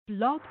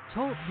Blog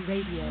Talk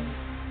Radio.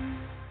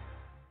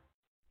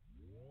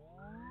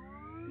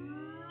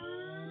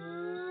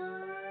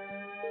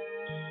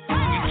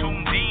 You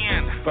tuned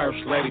in. First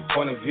lady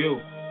point of view.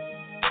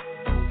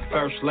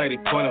 First lady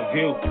point of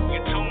view.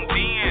 You tuned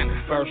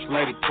in. First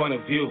lady point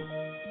of view.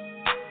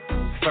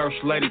 First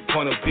lady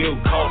point of view.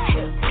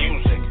 Culture,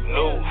 music,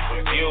 news,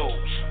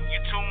 reviews. You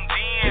tuned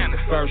in.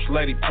 First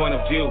lady point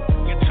of view.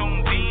 You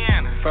tuned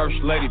in. First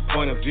lady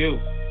point of view.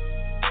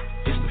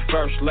 It's the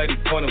first lady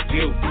point of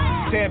view.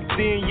 Tapped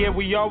in, yeah,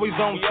 we always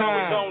on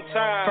time.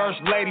 First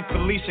lady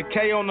Felicia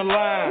K on the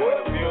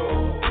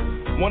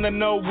line. Wanna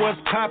know what's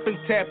poppin'?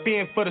 Tap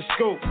in for the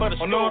scoop.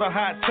 On all the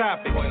hot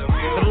topics.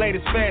 The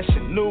latest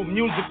fashion, new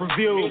music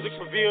reviews.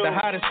 The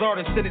hottest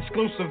artists and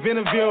exclusive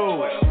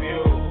interviews.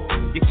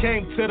 You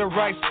came to the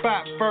right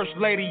spot. First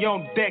lady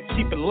on deck,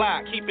 keep it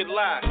locked. Keep it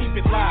locked. Keep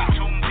it locked.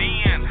 Tuned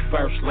in.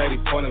 First lady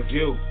point of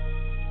view.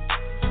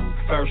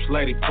 First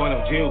lady point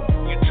of view.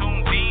 You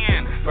tuned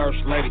in.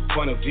 First lady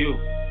point of view.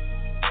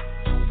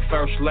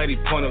 First lady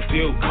point of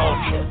view.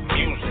 Culture,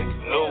 music,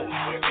 news,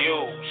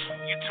 reviews.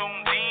 You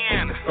tuned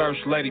in. First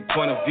lady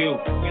point of view.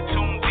 You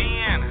tuned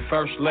in.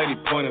 First lady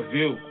point of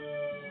view.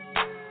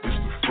 It's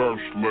the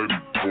first lady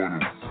point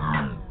of view.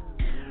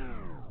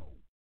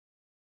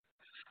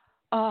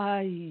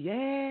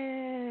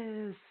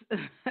 Yes.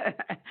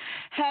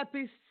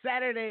 Happy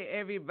Saturday,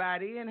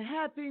 everybody, and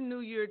Happy New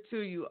Year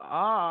to you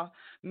all.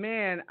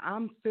 Man,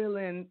 I'm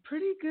feeling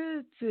pretty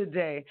good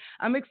today.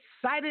 I'm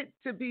excited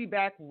to be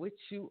back with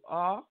you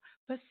all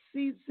for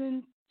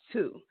season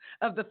 2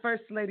 of the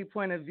First Lady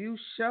Point of View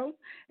show,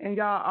 and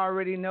y'all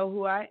already know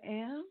who I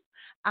am.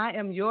 I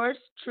am yours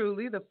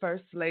truly, the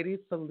First Lady,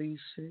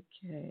 Felicia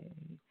K.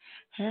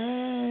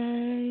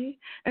 Hey.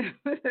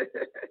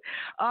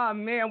 Oh,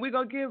 man, we're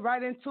going to get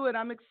right into it.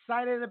 I'm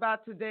excited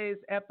about today's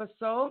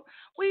episode.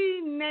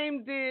 We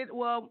named it,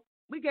 well,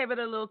 we gave it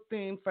a little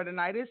theme for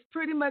tonight. It's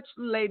pretty much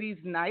ladies'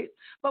 night,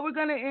 but we're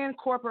going to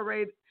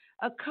incorporate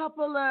a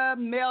couple of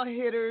male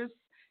hitters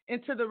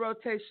into the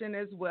rotation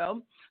as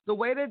well. The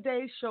way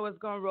today's show is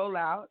going to roll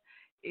out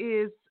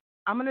is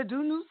I'm going to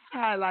do news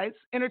highlights,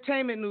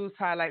 entertainment news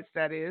highlights,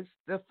 that is,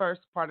 the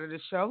first part of the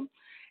show.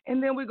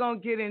 And then we're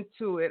going to get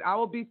into it. I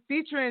will be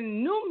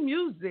featuring new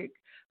music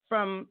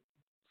from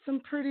some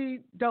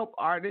pretty dope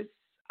artists,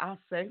 I'll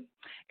say.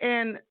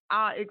 And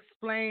I'll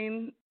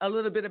explain a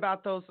little bit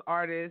about those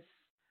artists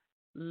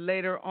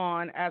later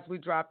on as we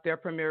drop their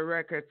premiere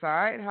records. All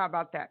right? How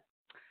about that?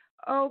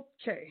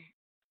 Okay.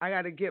 I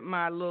got to get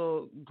my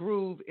little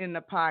groove in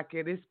the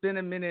pocket. It's been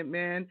a minute,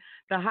 man.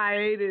 The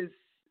hiatus.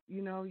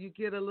 You know, you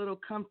get a little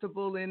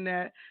comfortable in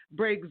that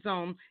break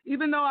zone.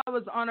 Even though I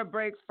was on a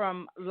break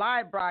from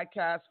live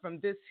broadcast from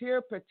this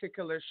here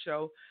particular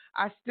show,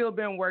 I still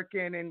been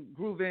working and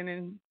grooving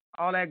and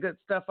all that good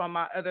stuff on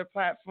my other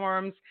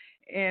platforms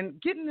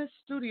and getting the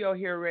studio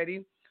here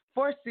ready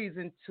for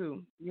season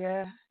 2.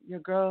 Yeah, your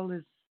girl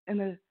is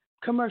in a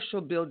commercial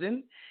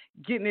building,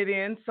 getting it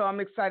in. So I'm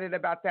excited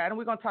about that. And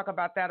we're going to talk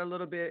about that a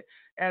little bit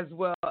as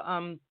well.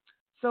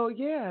 So,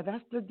 yeah,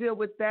 that's the deal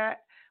with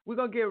that. We're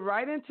going to get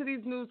right into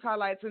these news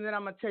highlights, and then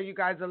I'm going to tell you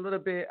guys a little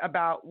bit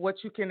about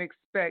what you can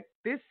expect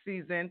this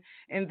season,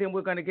 and then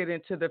we're going to get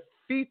into the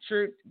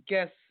featured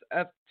guests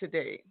of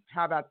today.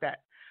 How about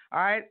that? All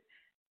right?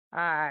 All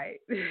right.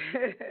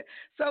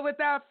 So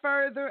without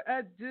further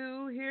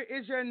ado, here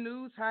is your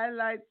news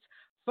highlights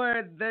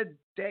for the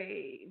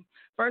day.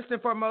 First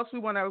and foremost, we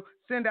want to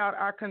send out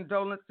our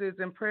condolences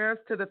and prayers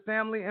to the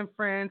family and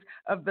friends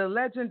of the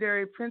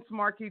legendary Prince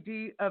Marky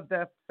D of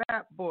the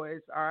Fat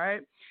Boys, all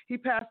right? He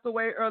passed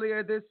away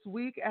earlier this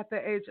week at the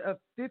age of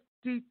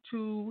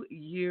 52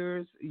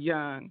 years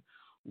young.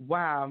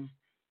 Wow.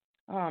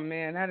 Oh,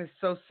 man, that is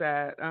so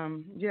sad.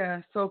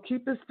 Yeah, so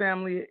keep his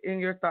family in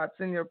your thoughts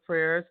and your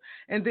prayers.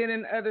 And then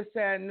in other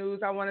sad news,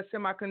 I want to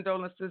send my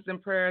condolences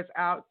and prayers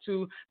out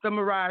to the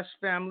Mirage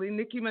family.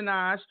 Nicki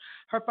Minaj,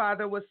 her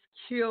father was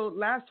killed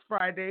last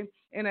Friday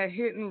in a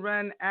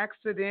hit-and-run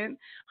accident.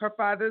 Her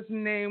father's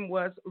name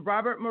was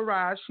Robert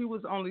Mirage. He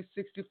was only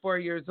 64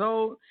 years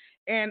old.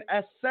 And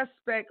a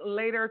suspect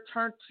later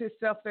turned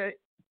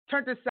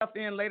himself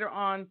in later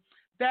on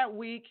that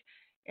week.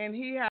 And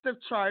he has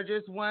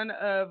charges, one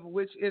of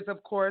which is,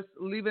 of course,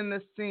 leaving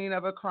the scene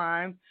of a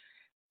crime.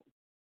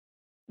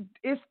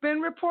 It's been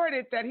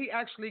reported that he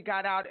actually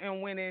got out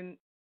and went and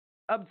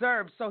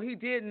observed. So he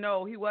did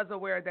know, he was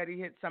aware that he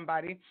hit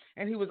somebody.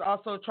 And he was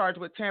also charged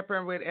with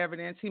tampering with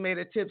evidence. He made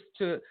attempts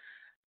to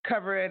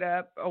cover it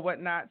up or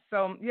whatnot.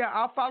 So, yeah,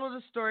 I'll follow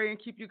the story and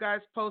keep you guys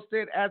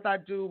posted as I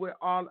do with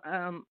all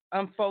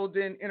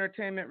unfolding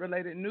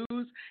entertainment-related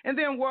news. And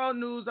then world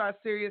news are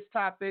serious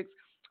topics.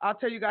 I'll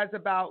tell you guys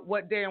about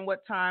what day and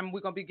what time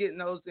we're going to be getting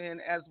those in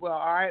as well,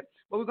 all right?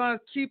 But we're going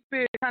to keep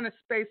it kind of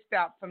spaced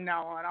out from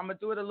now on. I'm going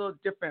to do it a little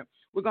different.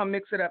 We're going to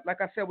mix it up.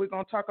 Like I said, we're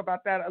going to talk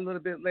about that a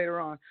little bit later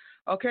on.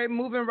 Okay,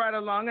 moving right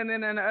along. And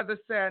then in the other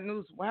sad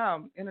news,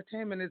 wow,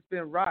 entertainment has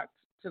been rocked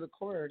to the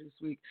core this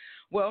week.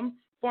 Well,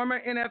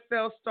 former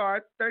NFL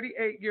star,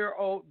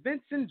 38-year-old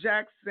Vincent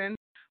Jackson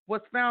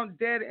was found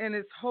dead in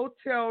his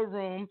hotel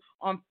room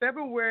on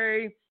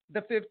February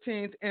the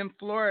 15th in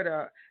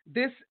Florida.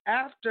 This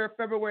after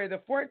February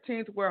the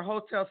 14th, where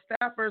hotel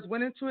staffers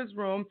went into his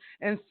room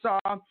and saw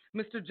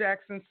Mr.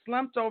 Jackson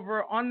slumped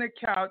over on the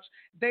couch.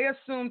 They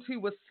assumed he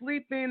was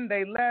sleeping.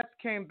 They left,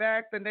 came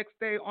back the next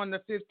day on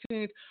the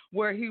 15th,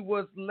 where he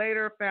was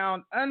later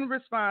found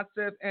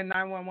unresponsive, and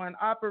 911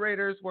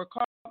 operators were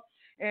called,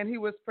 and he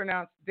was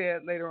pronounced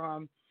dead later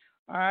on.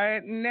 All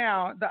right,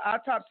 now the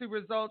autopsy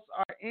results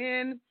are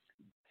in.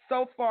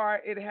 So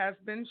far, it has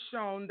been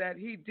shown that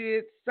he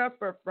did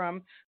suffer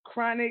from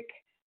chronic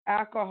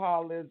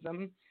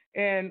alcoholism,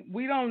 and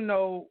we don't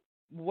know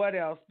what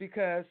else,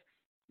 because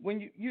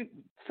when you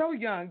so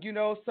young,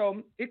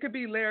 so it could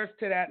be layers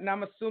to that, and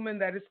I'm assuming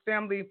that his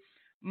family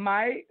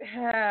might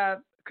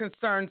have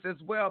concerns as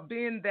well,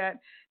 being that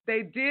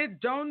they did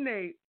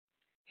donate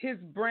his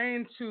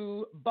brain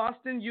to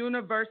Boston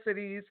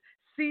University's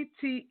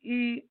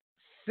CTE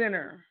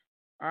Center.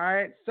 All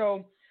right,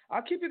 so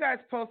I'll keep you guys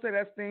posted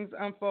as things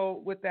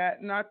unfold with that,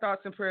 and our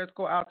thoughts and prayers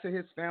go out to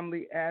his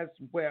family as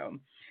well.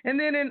 And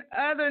then in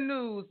other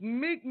news,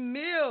 Meek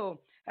Mill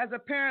has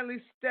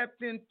apparently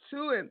stepped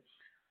into it.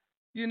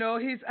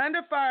 He's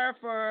under fire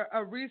for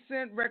a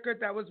recent record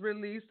that was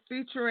released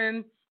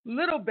featuring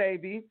Little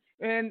Baby,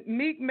 and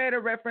Meek made a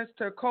reference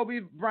to Kobe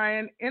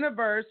Bryant in a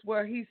verse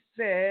where he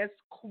says,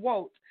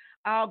 quote,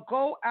 "I'll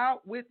go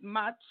out with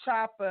my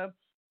chopper,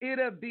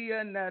 it'll be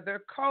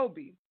another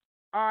Kobe."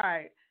 All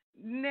right,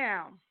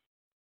 now,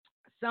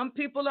 some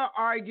people are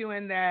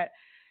arguing that,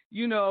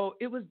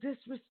 it was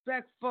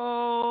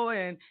disrespectful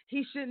and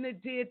he shouldn't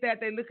have did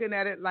that. They're looking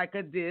at it like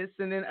a diss.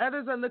 And then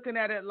others are looking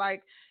at it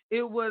like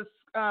it was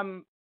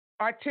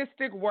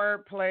artistic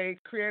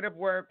wordplay, creative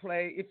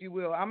wordplay, if you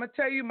will. I'm going to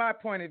tell you my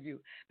point of view.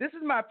 This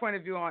is my point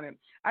of view on it.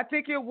 I don't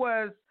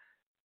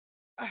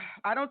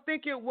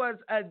think it was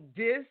a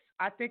diss.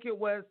 I think it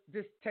was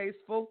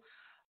distasteful.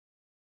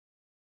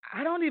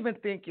 I don't even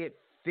think it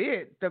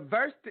fit. The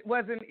verse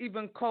wasn't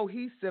even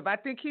cohesive. I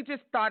think he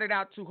just started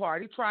out too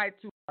hard. He tried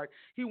too hard.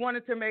 He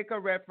wanted to make a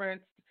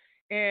reference,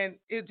 and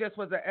it just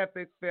was an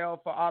epic fail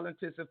for all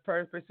intents and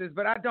purposes.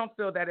 But I don't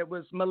feel that it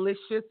was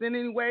malicious in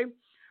any way.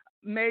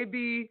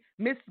 Maybe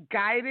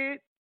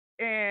misguided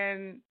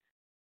and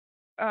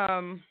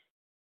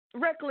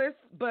reckless,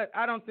 but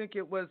I don't think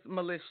it was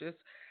malicious.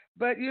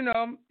 But,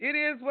 it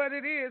is what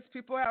it is.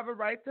 People have a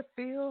right to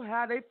feel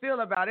how they feel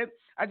about it.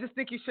 I just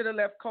think you should have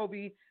left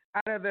Kobe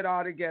out of it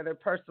altogether,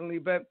 personally.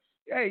 But,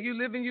 hey, you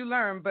live and you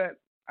learn. But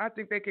I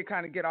think they could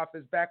kind of get off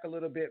his back a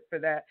little bit for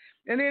that.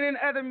 And then in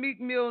other Meek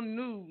Mill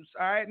news,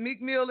 all right,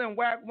 Meek Mill and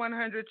Whack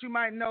 100, you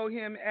might know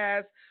him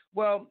as,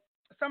 well,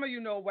 some of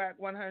you know Whack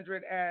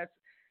 100 as,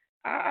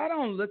 I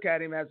don't look at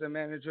him as a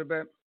manager,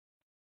 but,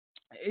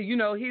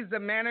 he's the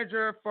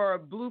manager for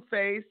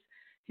Blueface.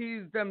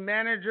 He's the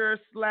manager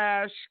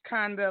 /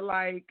 kind of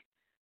like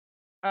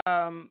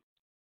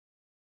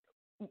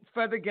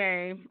for the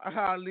game.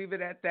 I'll leave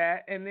it at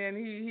that. And then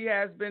he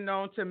has been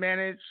known to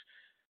manage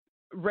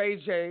Ray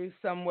J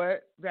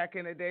somewhat back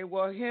in the day.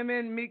 Well, him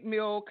and Meek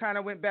Mill kind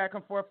of went back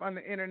and forth on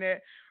the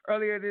internet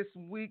earlier this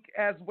week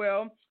as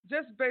well,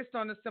 just based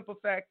on the simple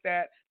fact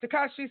that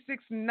Tekashi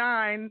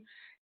 6ix9ine,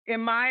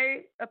 in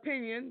my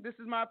opinion, this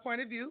is my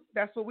point of view,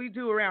 that's what we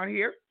do around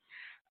here,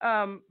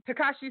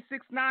 Tekashi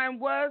 6ix9ine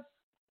was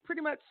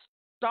pretty much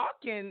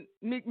stalking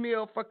Meek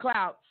Mill for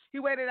clout. He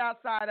waited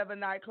outside of a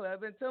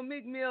nightclub until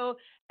Meek Mill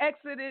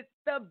exited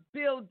the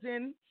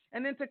building,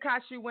 and then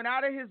Tekashi went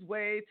out of his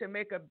way to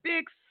make a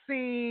big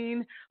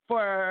scene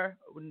for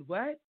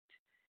what?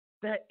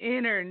 The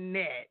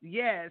internet.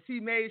 Yes, he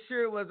made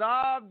sure it was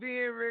all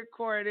being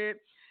recorded,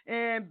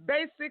 and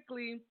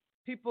basically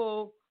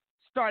people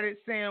started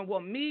saying,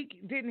 well,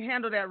 Meek didn't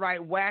handle that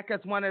right. Whack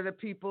as one of the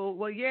people.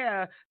 Well,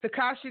 yeah,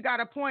 Tekashi got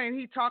a point.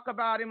 He talked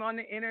about him on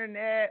the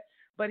internet,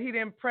 but he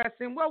didn't press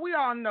him. Well, we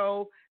all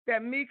know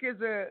that Meek is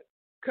a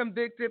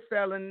convicted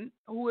felon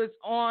who is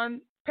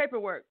on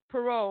paperwork,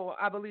 parole,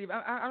 I believe.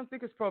 I don't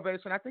think it's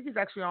probation. I think he's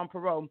actually on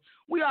parole.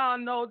 We all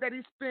know that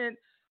he spent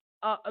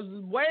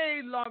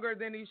way longer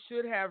than he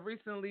should have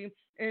recently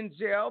in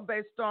jail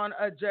based on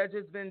a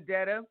judge's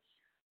vendetta.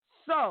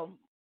 So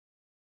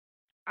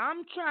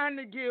I'm trying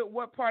to get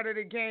what part of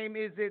the game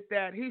is it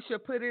that he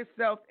should put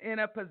himself in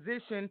a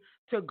position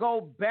to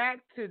go back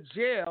to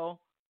jail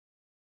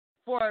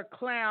for a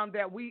clown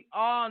that we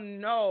all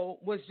know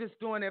was just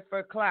doing it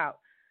for clout.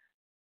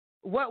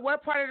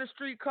 What part of the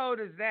street code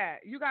is that?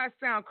 You guys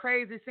sound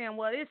crazy saying,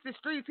 well, it's the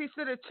streets. He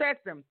should have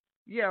checked them.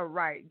 Yeah,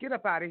 right. Get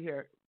up out of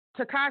here.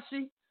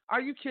 Tekashi, are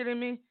you kidding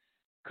me?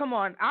 Come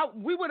on.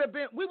 We would have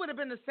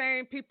been the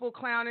same people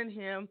clowning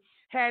him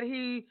had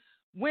he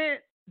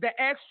went the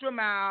extra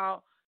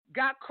mile,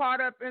 got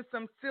caught up in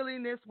some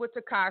silliness with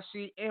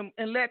Tekashi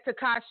and let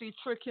Tekashi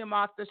trick him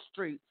off the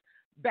streets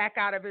back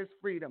out of his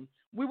freedom.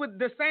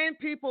 The same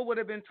people would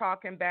have been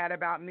talking bad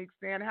about Meek,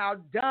 saying how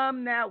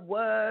dumb that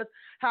was,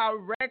 how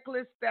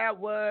reckless that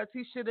was.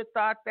 He should have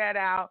thought that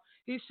out.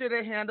 He should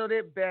have handled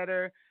it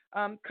better.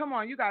 Come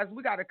on, you guys,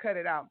 we got to cut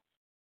it out.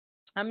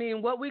 I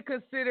mean, what we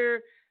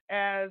consider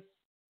as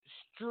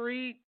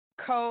street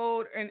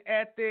code and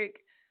ethic,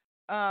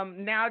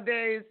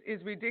 nowadays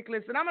is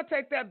ridiculous. And I'm going to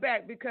take that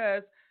back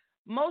because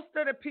most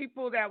of the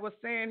people that were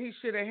saying he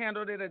should have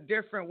handled it a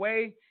different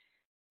way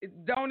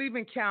don't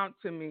even count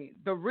to me.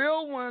 The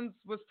real ones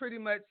was pretty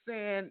much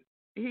saying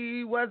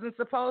he wasn't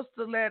supposed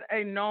to let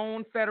a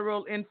known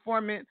federal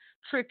informant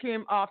trick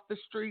him off the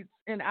streets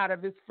and out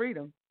of his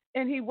freedom.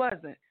 And he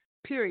wasn't,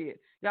 period.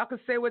 Y'all can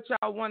say what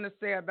y'all want to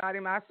say about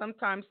him. I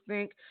sometimes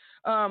think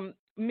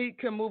Meek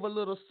can move a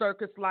little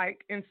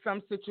circus-like in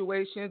some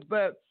situations,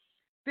 but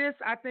this,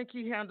 I think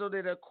he handled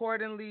it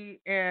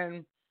accordingly.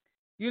 And,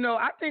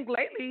 I think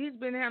lately he's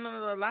been handling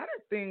a lot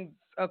of things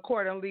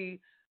accordingly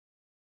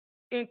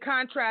in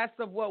contrast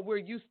of what we're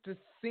used to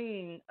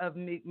seeing of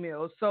Meek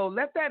Mill. So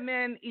let that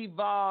man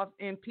evolve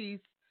in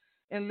peace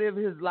and live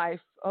his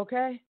life,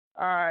 okay?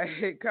 All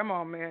right, come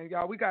on, man.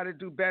 Y'all, we got to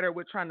do better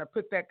with trying to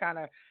put that kind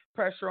of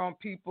pressure on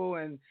people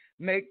and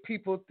make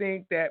people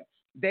think that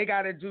they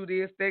got to do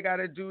this, they got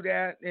to do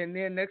that, and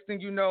then next thing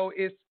you know,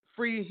 it's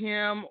free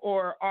him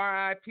or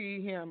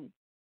RIP him.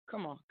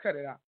 Come on, cut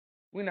it out.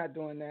 We're not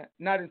doing that.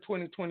 Not in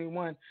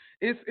 2021.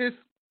 It's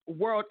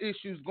world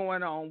issues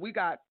going on. We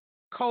got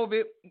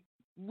COVID.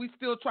 We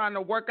still trying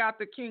to work out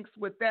the kinks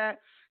with that.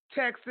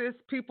 Texas,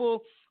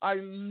 people are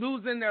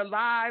losing their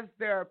lives,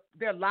 their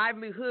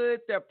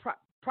livelihood, their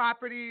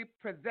property,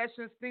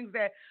 possessions, things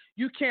that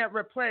you can't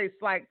replace,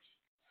 like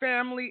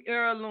family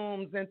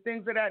heirlooms and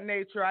things of that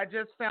nature. I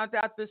just found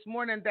out this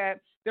morning that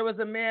there was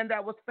a man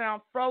that was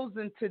found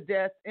frozen to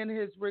death in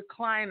his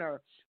recliner.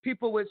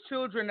 People with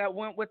children that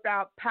went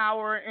without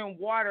power and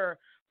water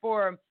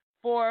for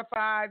 4 or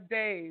 5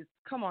 days.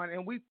 Come on,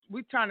 and we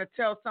trying to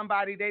tell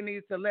somebody they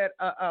need to let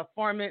a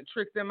informant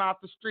trick them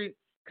out the street.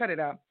 Cut it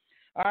out.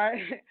 All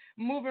right,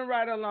 moving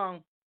right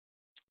along.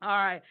 All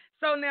right,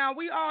 so now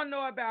we all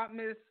know about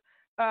Miss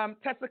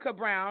Tessica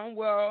Brown.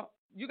 Well,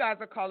 you guys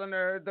are calling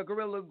her the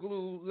Gorilla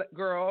Glue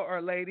girl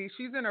or lady.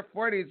 She's in her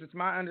 40s, it's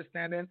my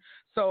understanding.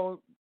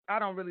 So I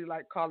don't really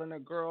like calling her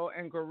girl,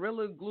 and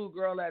Gorilla Glue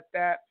girl at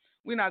that.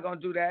 We're not going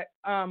to do that.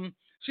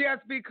 She has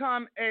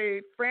become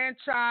a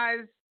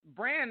franchise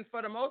brand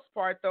for the most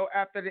part, though,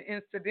 after the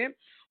incident.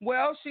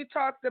 Well, she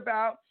talked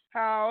about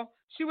how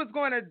she was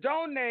going to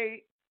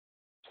donate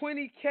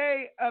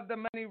 $20K of the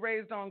money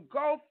raised on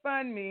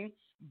GoFundMe,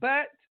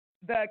 but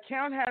the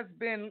account has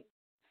been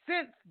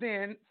since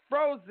then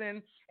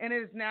frozen and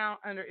is now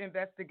under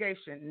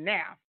investigation.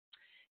 Now,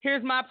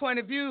 here's my point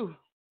of view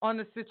on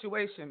the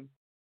situation.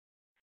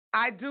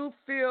 I do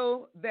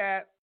feel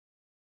that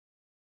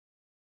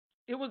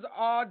it was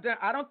all done.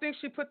 I don't think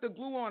she put the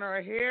glue on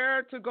her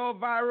hair to go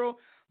viral,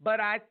 but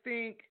I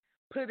think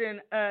putting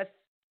us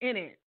in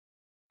it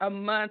a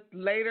month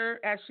later,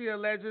 as she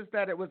alleges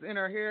that it was in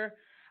her hair,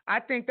 I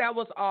think that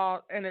was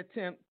all an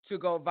attempt to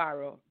go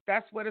viral.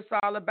 That's what it's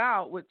all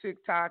about with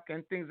TikTok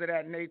and things of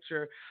that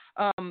nature.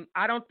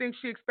 I don't think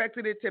she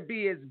expected it to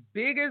be as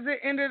big as it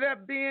ended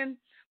up being,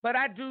 but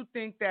I do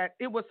think that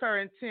it was her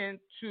intent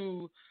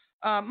to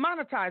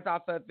monetize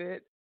off of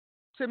it,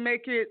 to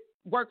make it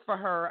work for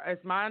her. As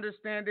my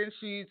understanding,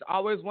 she's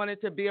always wanted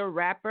to be a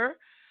rapper.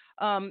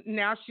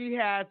 Now she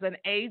has an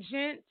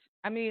agent.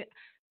 I mean,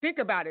 think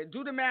about it.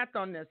 Do the math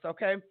on this,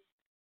 okay?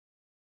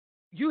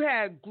 You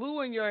had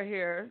glue in your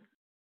hair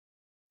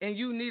and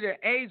you need an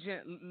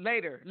agent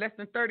later, less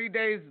than 30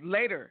 days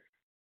later,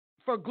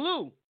 for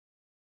glue.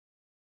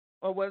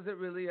 Or was it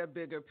really a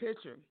bigger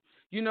picture?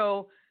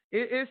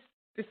 It's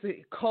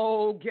a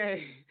cold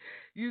game.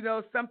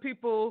 Some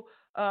people,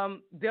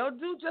 they'll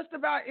do just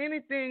about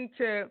anything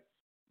to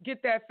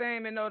get that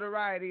fame and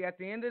notoriety. At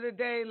the end of the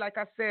day, like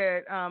I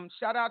said,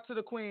 shout out to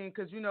the queen,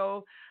 because,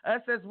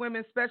 us as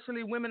women,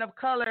 especially women of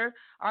color,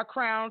 our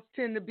crowns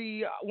tend to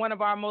be one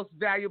of our most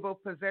valuable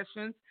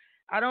possessions.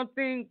 I don't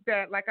think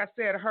that, like I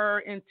said, her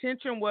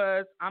intention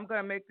was, I'm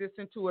going to make this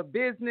into a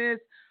business.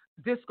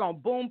 This going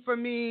to boom for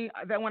me,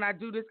 that when I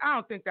do this. I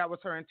don't think that was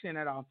her intent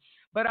at all.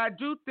 But I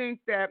do think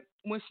that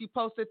when she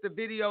posted the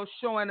video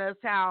showing us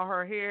how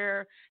her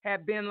hair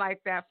had been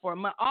like that for a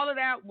month, all of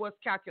that was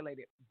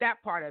calculated, that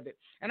part of it.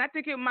 And I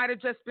think it might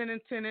have just been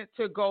intended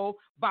to go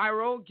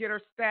viral, get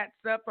her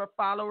stats up, her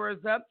followers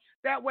up.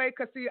 That way,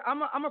 because, see,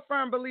 I'm a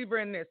firm believer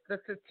in this. The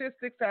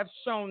statistics have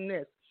shown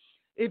this.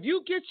 If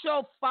you get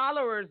your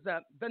followers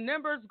up, the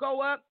numbers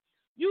go up,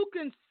 you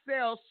can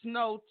sell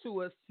snow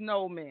to a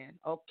snowman,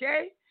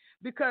 okay?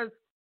 Because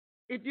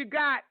if you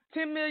got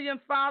 10 million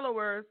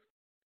followers,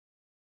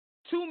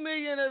 2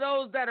 million of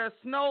those that are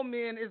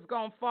snowmen is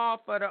going to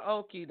fall for the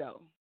okie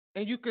doke,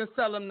 and you can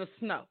sell them the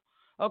snow.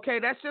 Okay,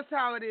 that's just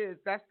how it is.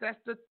 That's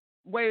the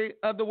way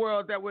of the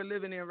world that we're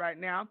living in right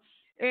now.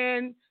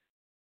 And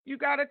you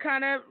got to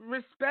kind of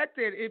respect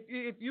it.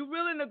 If you're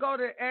willing to go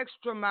the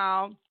extra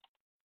mile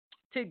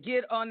to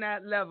get on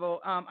that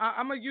level,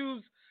 I'm going to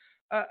use,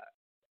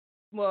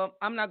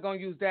 I'm not going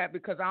to use that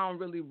because I don't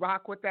really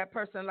rock with that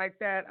person like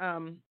that.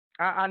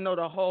 I know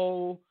the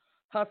whole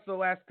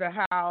hustle as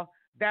to how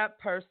that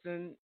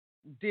person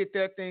did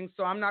their thing,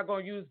 so I'm not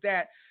going to use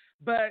that.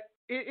 But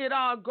it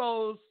all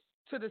goes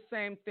to the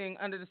same thing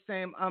under the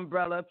same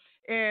umbrella.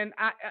 And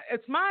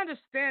it's my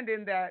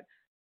understanding that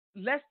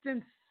less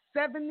than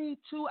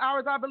 72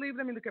 hours, I believe.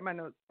 Let me look at my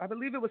notes. I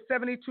believe it was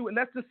 72,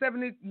 less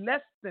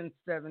than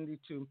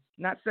 72,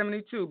 not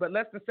 72, but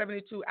less than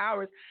 72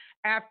 hours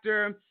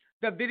after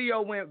the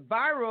video went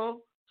viral.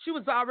 She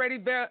was already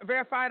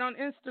verified on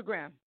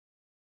Instagram.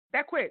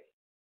 That quick.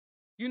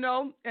 You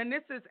know, and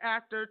this is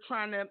after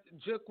trying to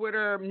juke with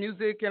her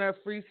music and her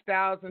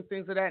freestyles and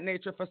things of that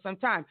nature for some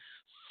time.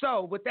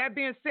 So with that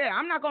being said,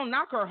 I'm not going to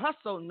knock her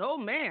hustle. No,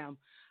 ma'am.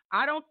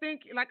 I don't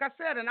think, like I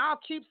said, and I'll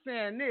keep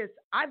saying this,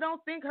 I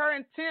don't think her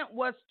intent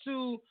was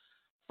to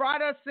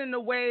fraud us in the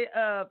way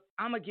of,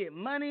 I'm going to get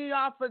money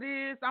off of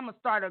this, I'm going to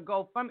start a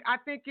GoFundMe. I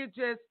think it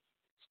just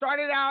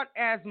started out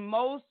as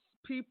most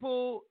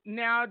people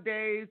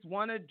nowadays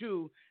want to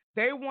do.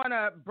 They want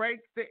to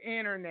break the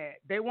internet.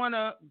 They want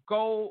to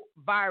go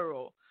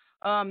viral.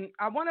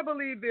 I want to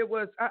believe it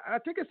was, I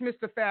think it's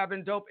Mr. Fab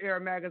in Dope Era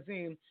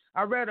magazine.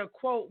 I read a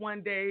quote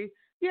one day.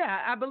 Yeah,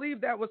 I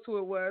believe that was who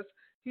it was.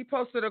 He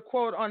posted a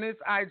quote on his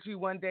IG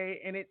one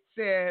day, and it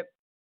said,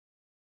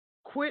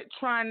 quit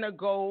trying to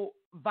go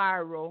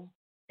viral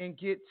and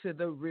get to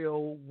the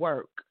real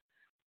work.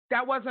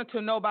 That wasn't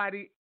to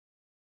nobody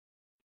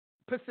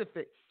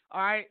specific.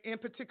 All right. In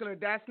particular,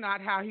 that's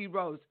not how he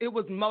rose. It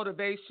was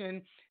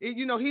motivation.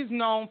 You know, he's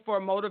known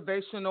for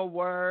motivational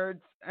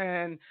words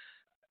and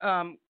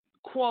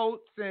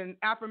quotes and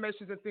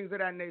affirmations and things of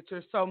that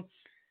nature. So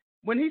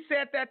when he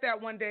said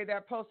that one day,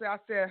 that posted, I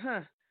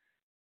said,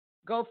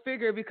 go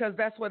figure, because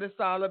that's what it's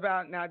all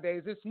about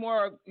nowadays. It's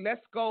more,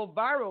 let's go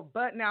viral.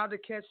 But now the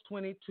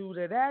catch-22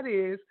 to that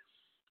is,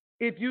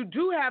 if you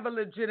do have a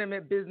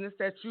legitimate business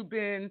that you've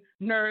been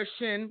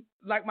nourishing,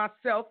 like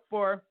myself,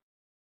 for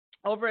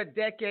over a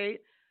decade,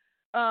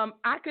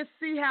 I could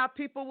see how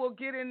people will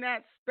get in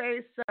that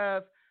space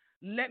of,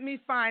 let me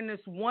find this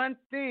one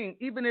thing,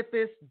 even if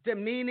it's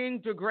demeaning,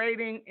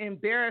 degrading,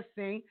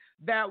 embarrassing,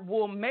 that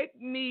will make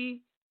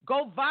me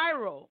go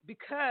viral,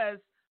 because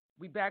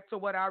we back to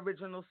what I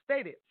originally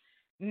stated.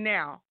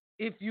 Now,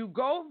 if you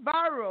go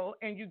viral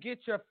and you get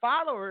your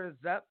followers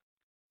up,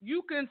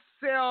 you can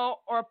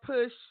sell or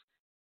push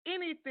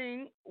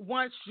anything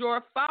once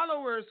your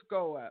followers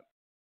go up.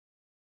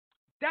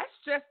 That's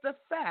just a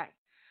fact.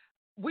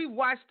 We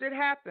watched it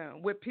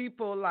happen with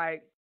people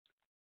like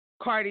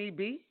Cardi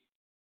B,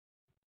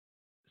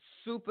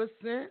 Super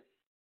Scent.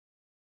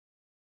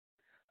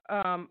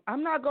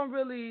 I'm not going to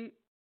really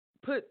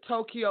put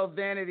Tokyo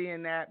Vanity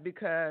in that,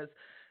 because,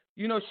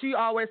 you know, she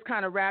always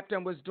kind of rapped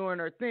and was doing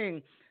her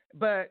thing.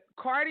 But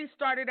Cardi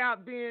started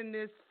out being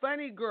this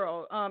funny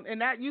girl,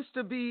 and that used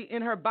to be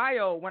in her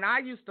bio when I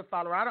used to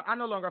follow her. I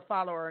no longer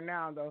follow her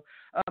now, though.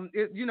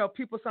 You know,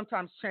 people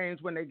sometimes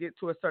change when they get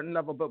to a certain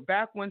level. But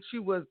back when she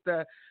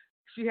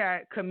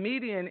had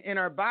comedian in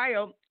her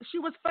bio, she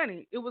was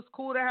funny. It was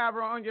cool to have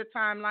her on your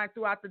timeline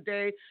throughout the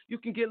day. You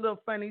can get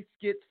little funny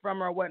skits from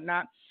her or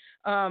whatnot.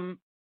 And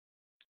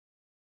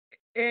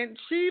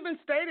she even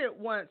stated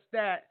once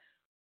that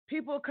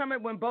people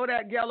coming, when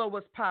Bodak Yellow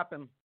was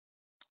popping,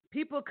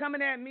 people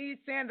coming at me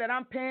saying that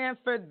I'm paying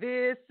for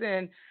this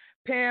and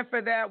paying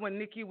for that, when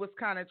Nikki was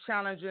kind of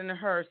challenging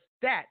her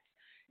stats.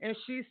 And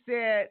she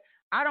said,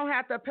 I don't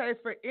have to pay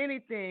for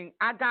anything.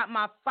 I got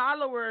my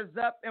followers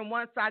up, and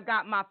once I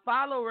got my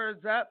followers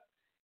up,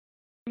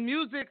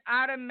 music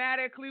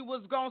automatically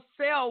was going to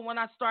sell when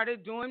I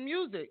started doing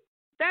music.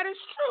 That is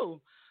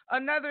true.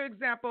 Another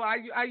example,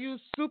 I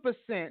use Super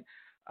Scent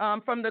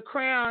from the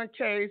Crayon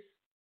Case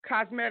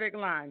cosmetic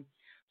line.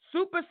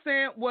 Super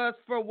Scent was,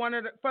 for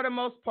the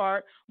most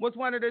part, was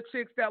one of the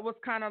chicks that was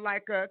kind of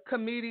like a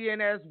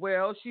comedian as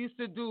well. She used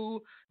to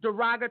do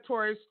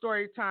derogatory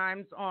story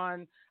times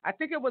on, I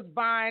think it was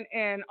Vine,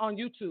 and on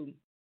YouTube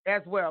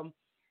as well.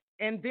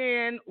 And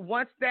then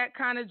once that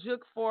kind of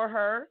juke for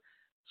her,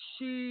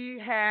 she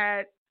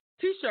had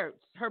T-shirts.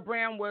 Her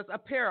brand was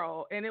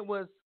apparel, and it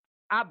was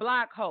I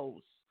Block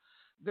Hoes,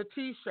 the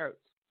T-shirts.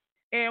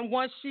 And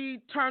once she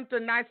turned a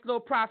nice little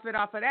profit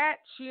off of that,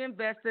 she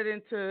invested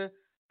into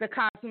the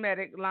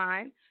cosmetic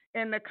line.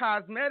 And the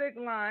cosmetic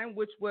line,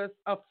 which was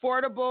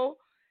affordable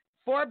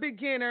for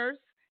beginners,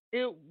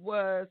 it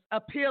was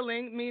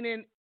appealing,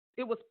 meaning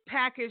it was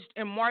packaged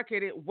and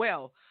marketed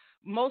well.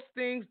 Most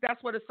things,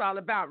 that's what it's all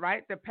about,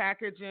 right? The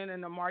packaging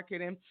and the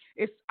marketing.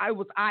 It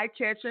was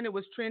eye-catching. It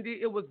was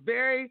trendy. It was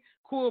very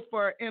cool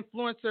for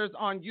influencers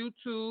on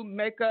YouTube,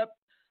 makeup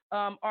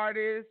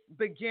artists,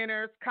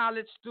 beginners,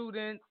 college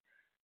students.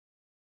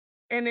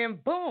 And then,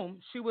 boom,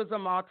 she was a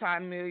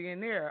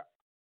multi-millionaire.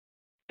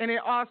 And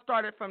it all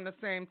started from the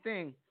same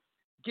thing.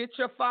 Get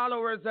your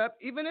followers up,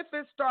 even if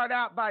it started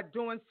out by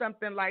doing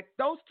something like,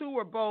 those two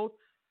were both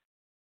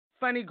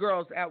funny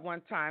girls at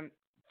one time.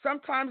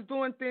 Sometimes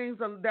doing things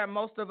that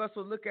most of us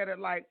will look at it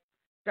like,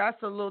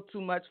 that's a little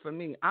too much for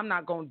me. I'm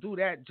not going to do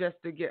that just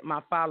to get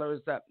my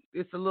followers up.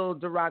 It's a little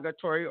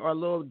derogatory or a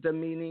little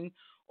demeaning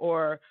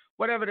or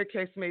whatever the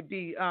case may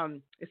be,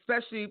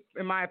 especially,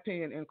 in my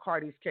opinion, in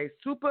Cardi's case.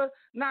 Super,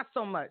 not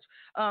so much.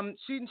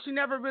 She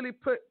never really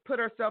put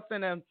herself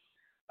in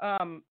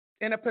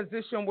a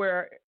position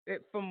where,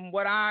 from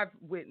what I've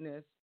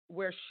witnessed,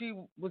 where she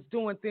was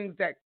doing things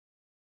that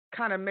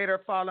kind of made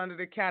her fall under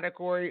the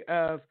category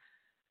of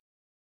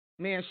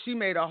man, she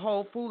made a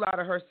whole fool out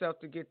of herself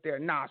to get there.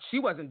 Nah, she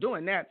wasn't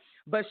doing that,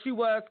 but she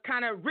was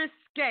kind of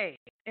risque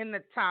in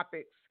the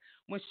topics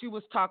when she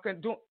was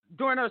talking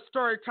during her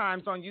story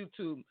times on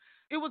YouTube.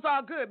 It was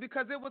all good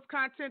because it was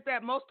content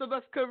that most of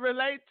us could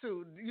relate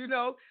to. You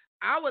know,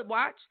 I would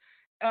watch.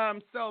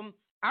 So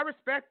I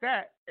respect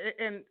that.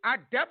 And I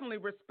definitely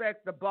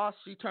respect the boss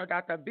she turned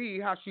out to be,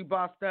 how she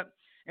bossed up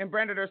and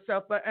branded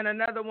herself. And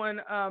another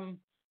one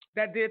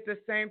that did the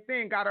same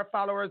thing, got her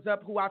followers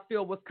up, who I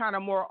feel was kind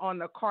of more on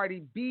the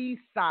Cardi B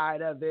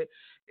side of it,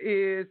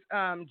 is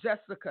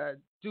Jessica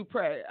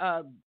Dupre,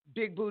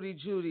 Big Booty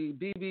Judy,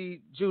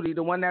 BB Judy,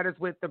 the one that is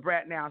with the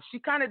brat now. She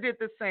kind of did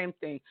the same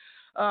thing.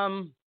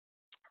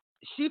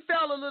 She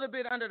fell a little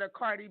bit under the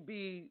Cardi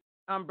B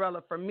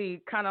umbrella for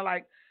me, kind of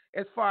like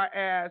as far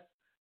as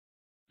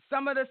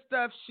some of the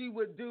stuff she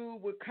would do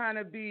would kind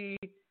of be,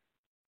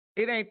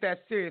 it ain't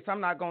that serious. I'm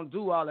not going to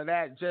do all of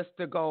that just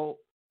to go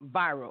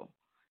viral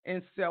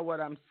and sell what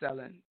I'm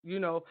selling, you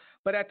know.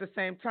 But at the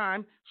same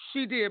time,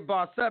 she did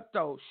boss up,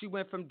 though. She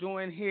went from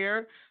doing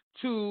hair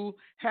to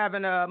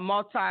having a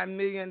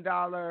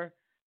multi-million-dollar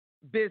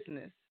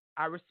business.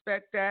 I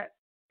respect that,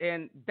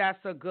 and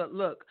that's a good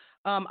look.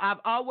 I've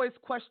always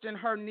questioned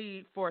her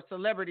need for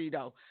celebrity,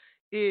 though.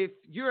 If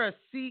you're a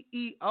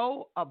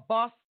CEO, a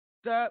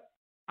bossed-up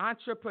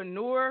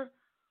entrepreneur,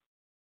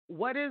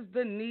 what is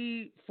the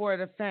need for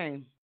the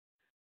fame?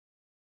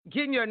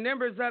 Getting your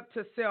numbers up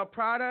to sell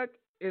product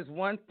is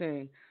one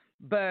thing,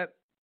 but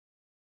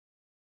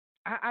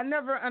I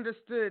never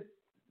understood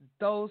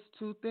those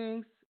two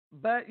things.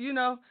 But, you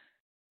know,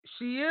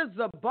 she is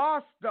a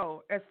boss,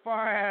 though, as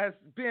far as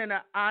being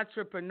an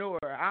entrepreneur.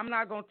 I'm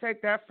not going to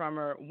take that from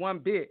her one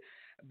bit.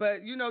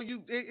 But, you know,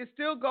 it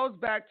still goes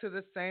back to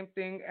the same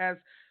thing as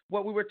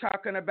what we were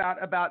talking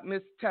about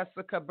Miss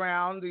Tessica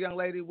Brown, the young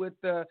lady with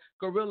the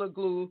Gorilla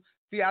Glue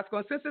fiasco.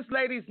 And since it's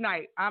ladies'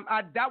 night,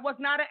 that was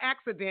not an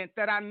accident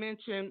that I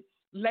mentioned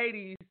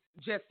ladies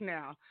just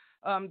now.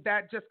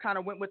 That just kind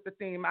of went with the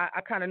theme.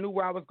 I kind of knew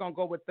where I was going to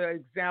go with the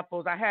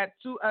examples. I had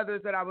two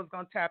others that I was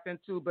going to tap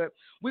into, but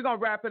we're going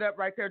to wrap it up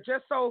right there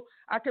just so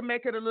I can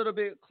make it a little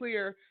bit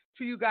clear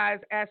to you guys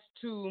as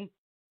to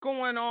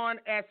going on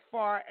as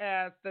far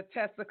as the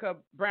Tessica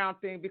Brown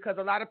thing, because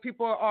a lot of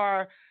people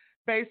are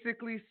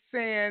basically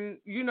saying,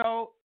 you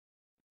know,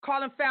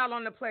 calling foul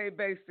on the play,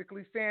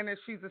 basically saying that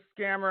she's a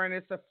scammer and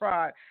it's a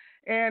fraud.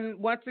 And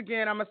once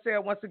again, I'm going to say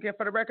it once again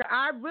for the record,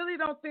 I really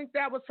don't think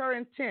that was her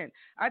intent.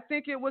 I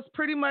think it was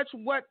pretty much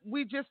what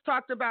we just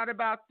talked about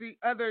the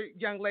other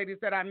young ladies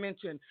that I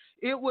mentioned.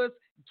 It was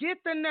get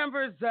the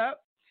numbers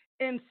up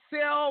and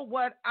sell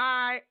what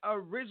I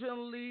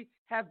originally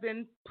have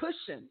been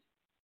pushing,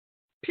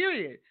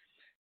 period.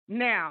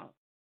 Now,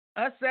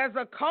 us as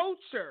a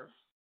culture,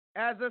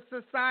 as a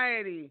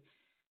society,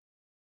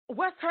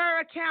 what's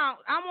her account?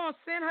 I want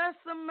to send her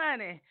some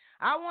money.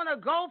 I want to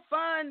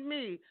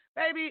GoFundMe.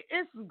 Baby,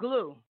 it's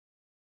glue.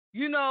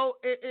 You know,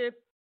 if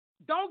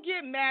don't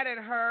get mad at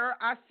her.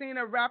 I seen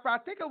a rapper, I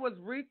think it was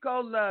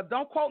Rico Love.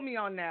 Don't quote me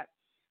on that.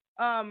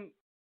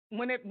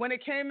 When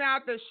it came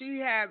out that she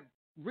had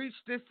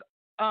reached this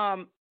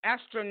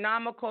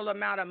astronomical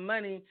amount of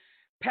money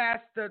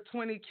past the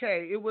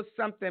 20K, it was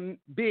something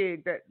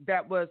big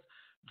that was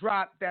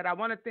dropped that I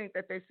want to think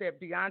that they said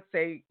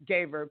Beyonce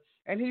gave her.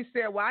 And he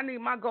said, well, I need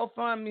my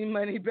GoFundMe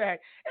money back.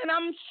 And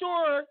I'm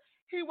sure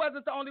he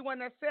wasn't the only one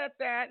that said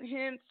that.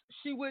 Hence,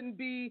 she wouldn't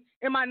be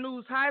in my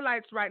news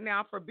highlights right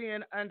now for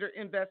being under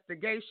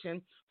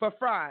investigation for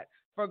fraud,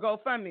 for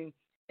GoFundMe.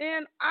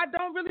 And I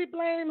don't really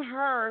blame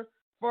her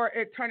for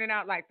it turning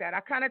out like that. I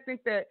kind of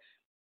think that,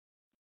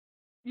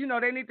 you know,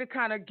 they need to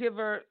kind of give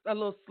her a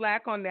little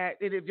slack on that.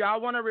 And if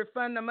y'all want to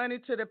refund the money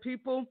to the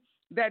people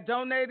that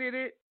donated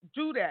it,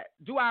 do that.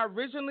 Do I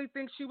originally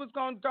think she was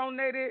going to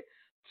donate it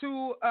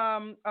to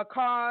a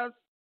cause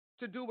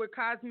to do with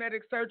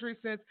cosmetic surgery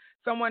since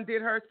someone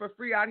did hers for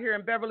free out here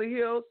in Beverly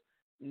Hills?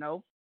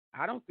 No,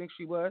 I don't think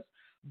she was.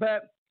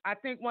 But I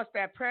think once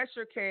that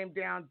pressure came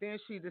down, then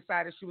she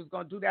decided she was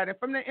going to do that. And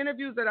from the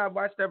interviews that I've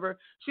watched of her,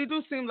 she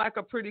do seem like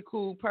a pretty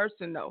cool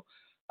person, though.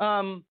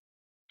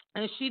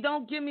 And she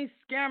don't give me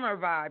scammer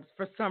vibes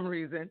for some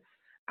reason.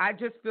 I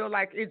just feel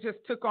like it just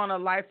took on a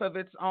life of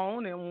its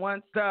own. And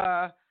once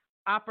the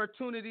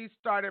opportunities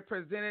started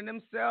presenting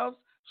themselves,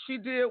 she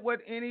did what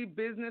any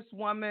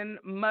businesswoman,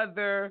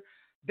 mother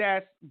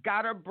that's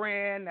got a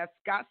brand, that's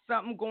got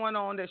something going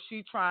on that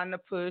she trying to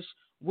push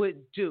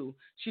would do.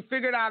 She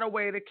figured out a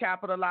way to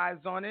capitalize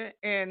on it.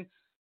 And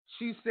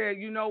she said,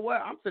 you know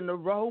what? I'm finna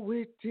roll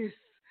with this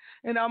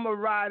and I'm going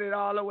to ride it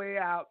all the way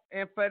out.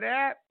 And for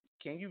that,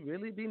 can you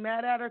really be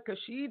mad at her? Because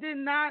she did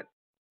not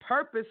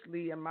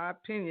purposely, in my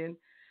opinion,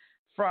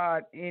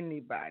 fraud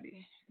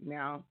anybody.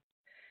 Now,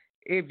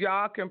 if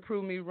y'all can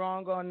prove me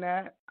wrong on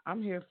that,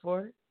 I'm here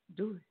for it.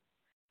 Do it.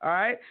 All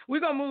right? We're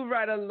going to move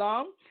right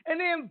along. And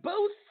then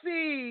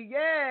Boosie.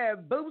 Yeah,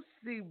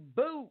 Boosie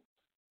Boots.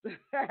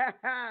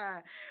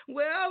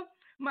 Well,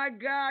 my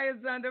guy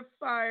is under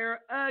fire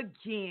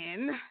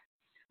again.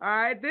 All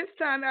right? This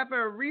time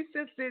after a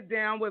recent sit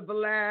down with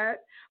Vlad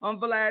on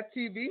Vlad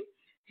TV,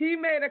 he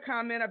made a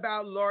comment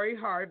about Lori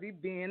Harvey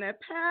being a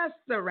pass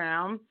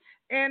around,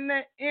 and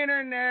the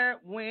internet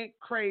went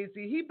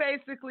crazy. He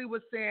basically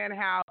was saying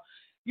how,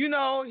 he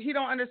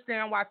don't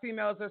understand why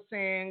females are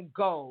saying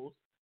goals.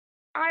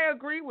 I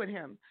agree with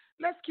him.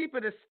 Let's keep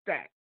it a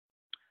stack.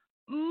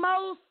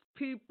 Most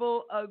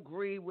people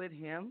agree with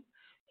him.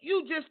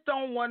 You just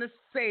don't want to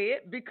say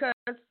it because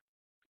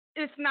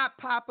it's not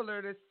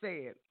popular to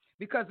say it.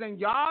 Because in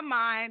your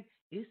mind,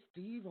 it's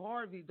Steve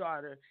Harvey's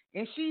daughter,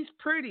 and she's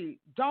pretty.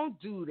 Don't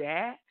do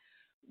that.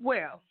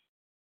 Well,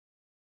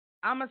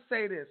 I'm going to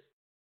say this.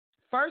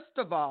 First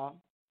of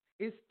all,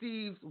 it's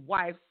Steve's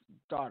wife's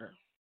daughter,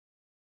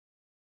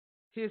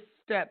 his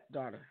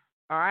stepdaughter,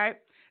 all right,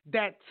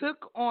 that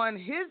took on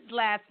his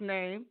last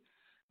name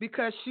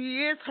because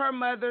she is her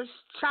mother's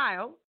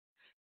child,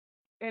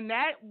 and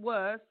that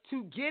was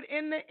to get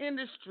in the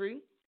industry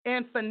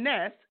and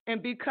finesse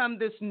and become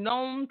this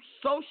known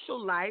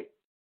socialite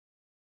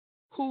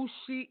who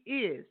she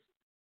is.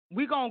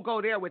 We're going to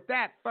go there with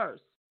that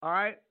first, all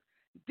right?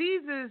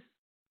 These is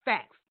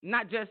facts,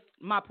 not just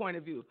my point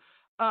of view.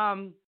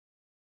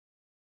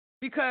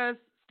 Because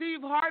Steve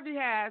Harvey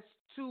has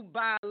two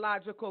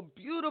biological,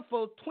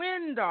 beautiful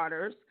twin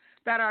daughters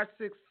that are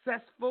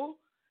successful,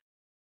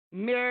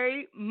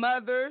 married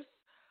mothers,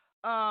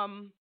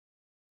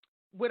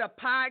 with a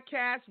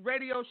podcast,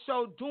 radio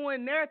show,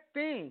 doing their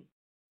thing.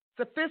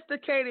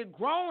 Sophisticated,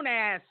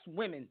 grown-ass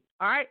women,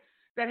 all right,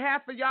 that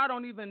half of y'all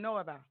don't even know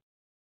about,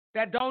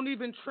 that don't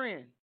even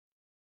trend.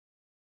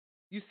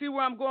 You see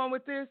where I'm going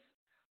with this?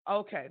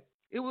 Okay.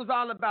 It was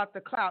all about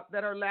the clout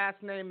that her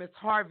last name is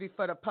Harvey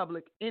for the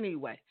public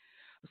anyway.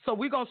 So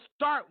we're going to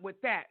start with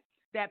that.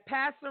 That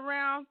pass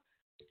around,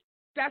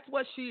 that's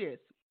what she is.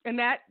 And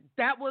that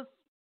was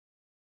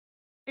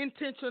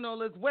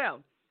intentional as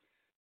well.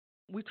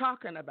 We're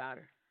talking about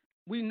her.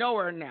 We know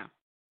her now.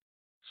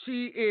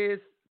 She is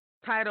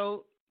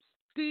titled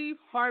Steve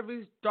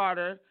Harvey's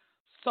daughter,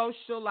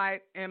 socialite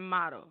and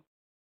model.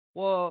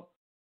 Well,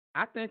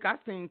 I think I've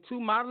seen 2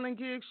 modeling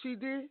gigs she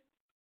did.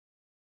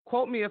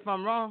 Quote me if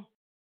I'm wrong.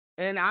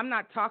 And I'm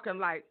not talking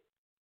like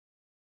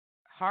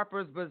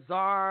Harper's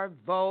Bazaar,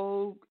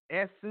 Vogue,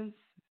 Essence,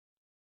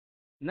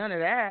 none of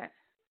that.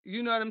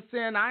 You know what I'm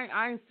saying?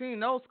 I ain't seen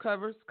those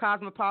covers,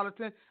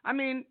 Cosmopolitan. I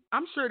mean,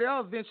 I'm sure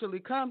they'll eventually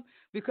come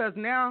because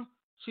now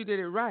she did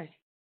it right.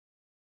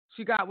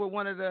 She got with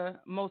one of the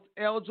most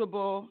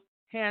eligible,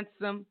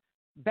 handsome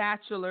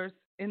bachelors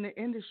in the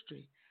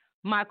industry,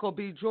 Michael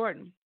B.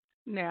 Jordan.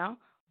 Now,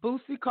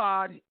 Boosie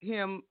called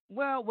him,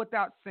 well,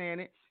 without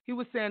saying it, he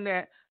was saying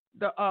that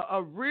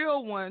a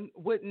real one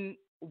wouldn't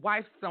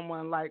wife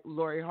someone like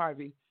Lori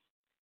Harvey.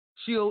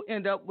 She'll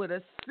end up with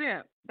a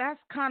simp. That's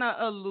kind of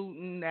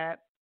alluding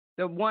that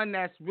the one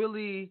that's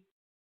really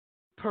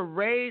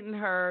parading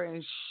her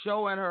and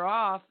showing her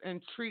off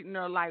and treating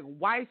her like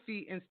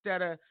wifey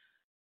instead of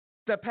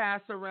the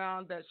pass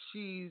around that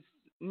she's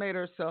made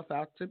herself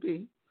out to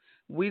be.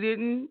 We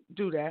didn't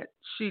do that.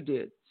 She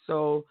did.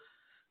 So,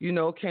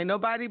 can't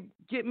nobody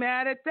get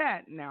mad at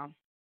that now.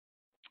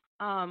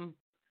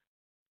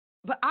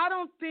 But I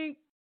don't think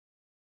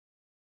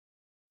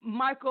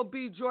Michael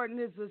B. Jordan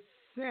is a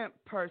simp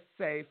per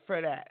se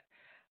for that.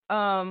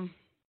 I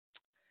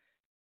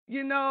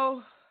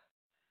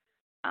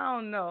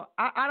don't know.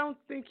 I don't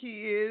think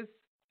he is.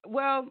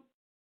 Well,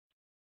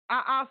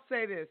 I'll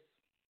say this.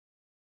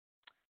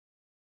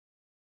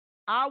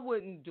 I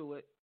wouldn't do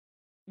it.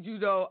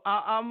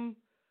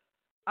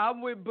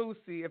 I'm with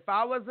Boosie. If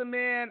I was a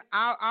man,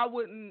 I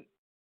wouldn't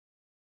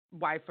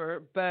wife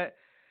her. But,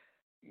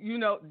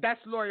 that's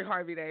Lori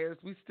Harvey there.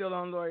 We still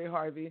on Lori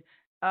Harvey.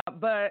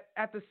 But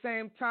at the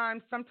same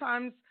time,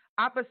 sometimes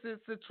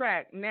opposites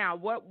attract. Now,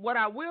 what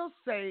I will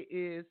say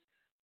is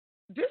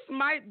this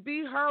might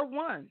be her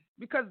one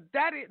because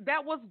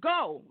that was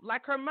gold,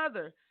 like her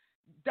mother.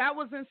 That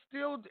was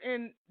instilled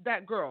in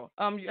that girl.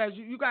 As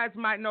you guys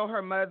might know,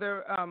 her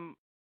mother,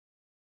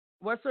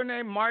 what's her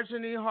name?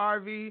 Marjorie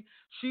Harvey.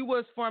 She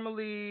was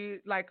formerly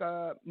like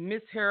a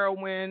Miss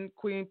Heroin,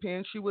 Queen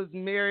Pin. She was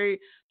married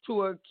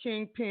to a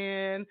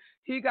kingpin.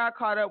 He got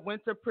caught up,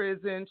 went to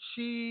prison.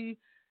 She,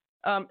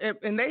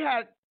 and they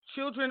had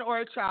children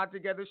or a child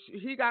together.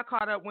 He got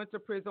caught up, went to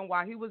prison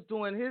while he was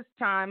doing his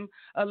time,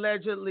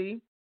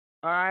 allegedly.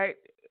 All right.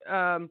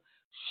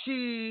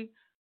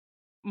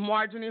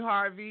 Marjorie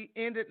Harvey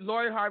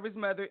Lori Harvey's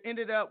mother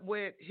ended up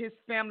with his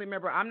family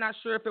member. I'm not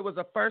sure if it was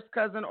a first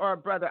cousin or a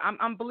brother.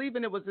 I'm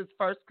believing it was his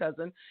first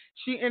cousin.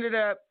 She ended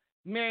up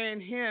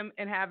marrying him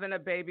and having a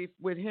baby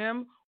with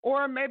him,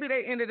 or maybe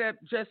they ended up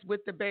just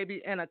with the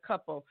baby and a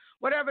couple.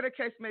 Whatever the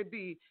case may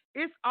be,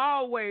 it's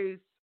always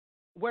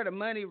where the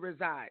money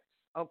resides,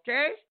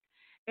 okay?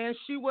 And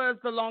she was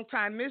the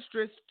longtime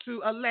mistress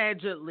to,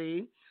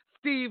 allegedly,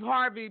 Steve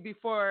Harvey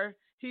before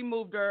he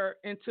moved her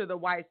into the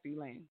wifey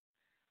lane.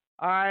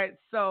 All right,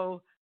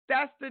 so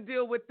that's the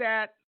deal with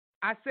that.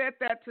 I said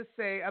that to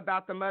say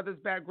about the mother's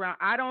background.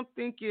 I don't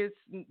think it's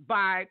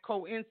by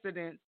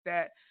coincidence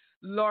that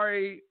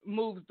Lori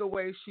moves the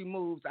way she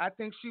moves. I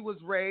think she was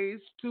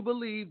raised to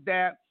believe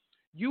that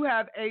you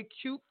have a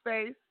cute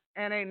face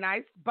and a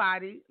nice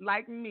body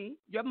like me,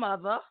 your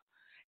mother,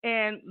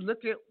 and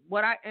look at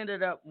what I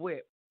ended up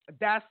with.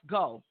 That's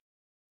go.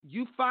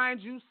 You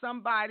find you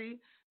somebody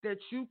that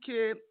you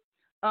could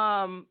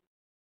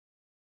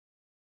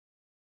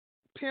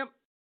pimp,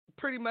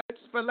 pretty much,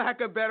 for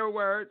lack of better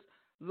words,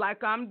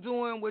 like I'm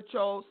doing with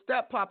your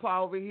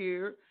steppapa over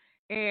here,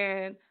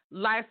 and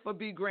life will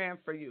be grand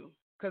for you.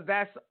 Because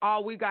that's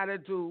all we got to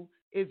do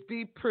is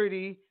be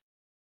pretty,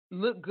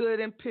 look good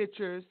in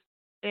pictures,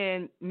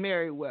 and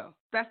marry well.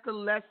 That's the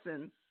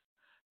lesson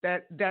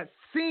that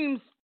seems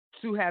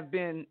to have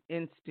been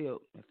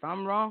instilled. If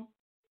I'm wrong,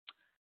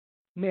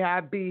 may I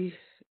be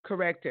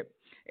corrected.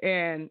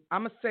 And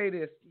I'm going to say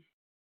this.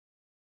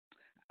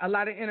 A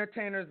lot of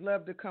entertainers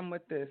love to come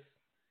with this.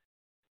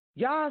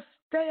 Y'all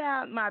stay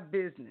out my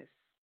business.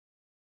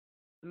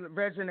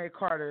 Regina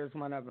Carter is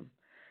one of them.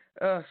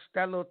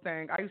 That little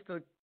thing. I used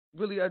to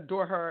really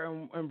adore her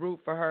and root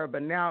for her,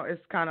 but now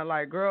it's kind of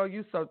like, girl,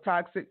 you so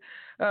toxic.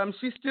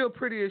 She's still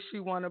pretty as she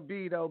want to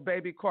be, though,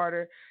 baby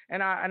Carter.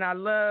 And I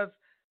love,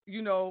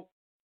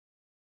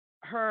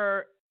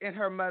 her and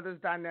her mother's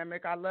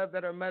dynamic. I love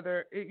that her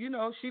mother,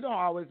 she don't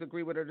always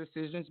agree with her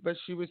decisions, but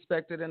she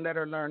respected and let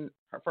her learn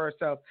for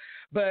herself.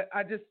 But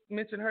I just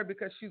mentioned her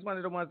because she's one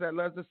of the ones that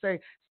loves to say,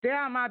 stay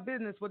out of my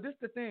business. Well, this is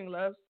the thing,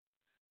 loves.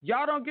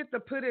 Y'all don't get to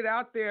put it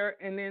out there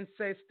and then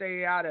say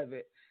stay out of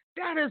it.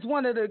 That is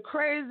one of the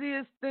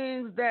craziest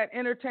things that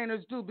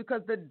entertainers do,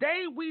 because the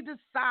day we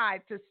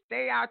decide to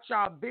stay out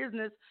y'all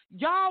business,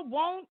 y'all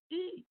won't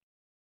eat.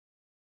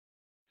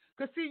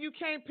 Because, see, you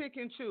can't pick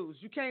and choose.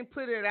 You can't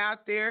put it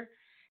out there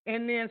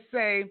and then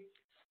say,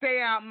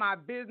 stay out my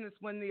business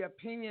when the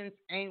opinions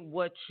ain't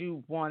what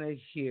you want to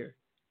hear.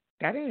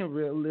 That ain't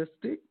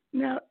realistic.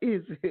 Now,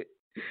 is it?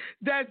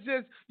 That's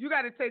just, you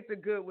got to take the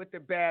good with the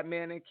bad,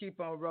 man, and keep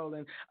on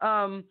rolling.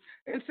 And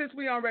since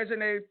we on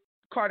Regina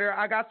Carter,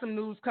 I got some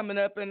news coming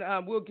up, and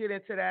we'll get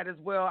into that as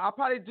well. I'll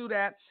probably do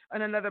that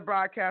on another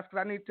broadcast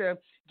because I need to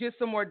get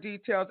some more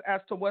details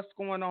as to what's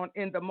going on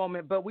in the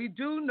moment. But we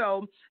do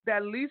know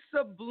that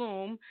Lisa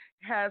Bloom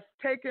has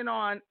taken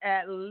on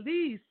at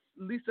least,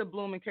 Lisa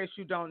Bloom, in case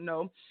you don't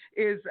know,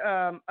 is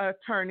an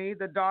attorney,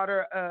 the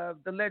daughter of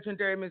the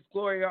legendary Miss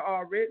Gloria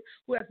Allred,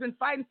 who has been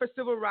fighting for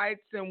civil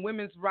rights and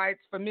women's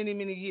rights for many,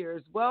 many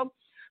years. Well,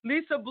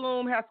 Lisa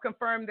Bloom has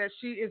confirmed that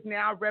she is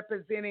now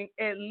representing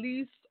at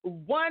least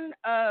one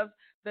of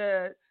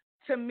the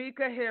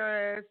Tamika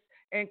Harris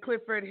and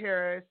Clifford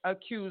Harris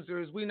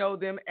accusers. We know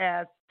them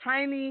as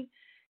Tiny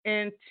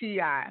and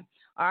T.I.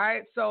 All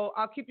right, so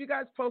I'll keep you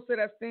guys posted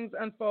as things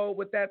unfold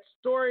with that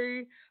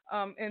story,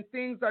 and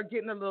things are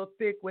getting a little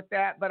thick with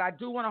that, but I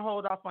do want to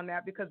hold off on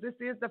that because this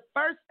is the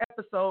first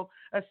episode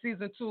of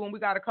season 2, and we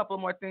got a couple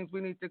more things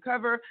we need to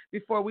cover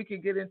before we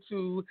can get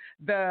into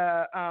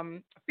the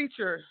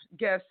feature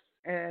guests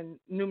and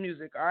new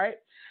music. All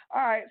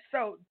right,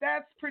 so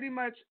that's pretty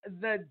much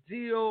the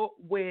deal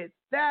with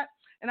that,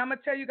 and I'm going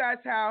to tell you guys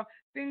how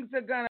things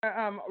are going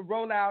to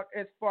roll out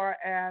as far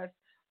as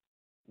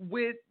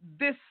with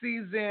this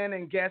season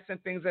and guests and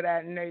things of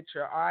that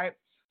nature. All right.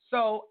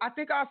 So I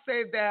think I'll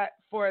save that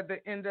for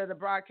the end of the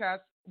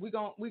broadcast. We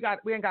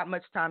ain't got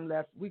much time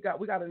left. We got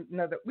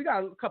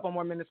a couple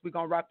more minutes. We're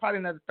gonna rock probably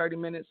another 30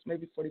 minutes,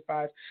 maybe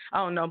 45. I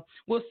don't know.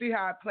 We'll see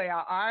how it play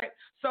out. All right.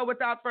 So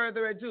without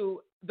further ado,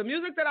 the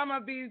music that I'm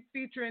gonna be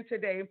featuring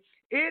today,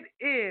 it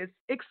is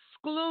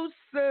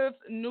exclusive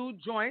new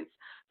joints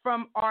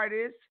from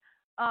artists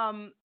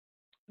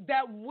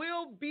that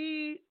will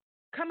be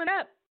coming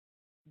up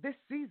this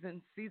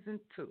season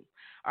 2.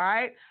 All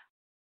right.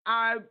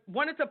 I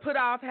wanted to put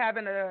off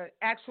having an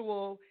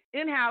actual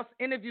in-house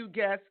interview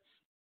guest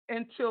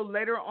until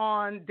later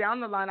on down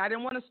the line. I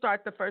didn't want to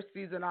start the first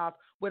season off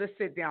with a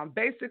sit down.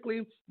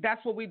 Basically,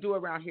 that's what we do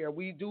around here.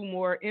 We do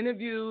more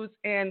interviews,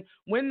 and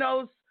when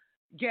those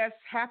guests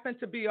happen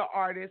to be an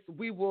artist,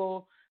 we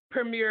will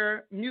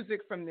premiere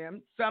music from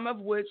them,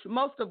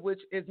 most of which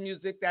is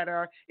music that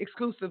are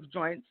exclusive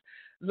joints,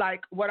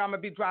 like what I'm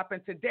going to be dropping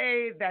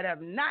today that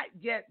have not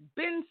yet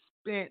been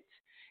spent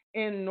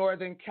in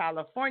Northern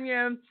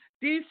California.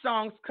 These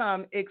songs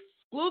come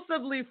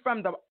exclusively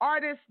from the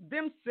artists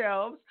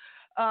themselves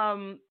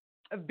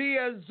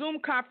via Zoom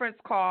conference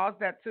calls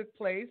that took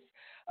place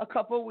a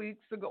couple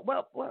weeks ago.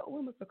 Well,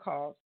 when was the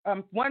call?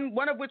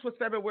 One of which was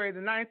February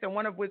the 9th and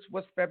one of which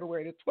was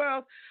February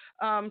the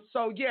 12th.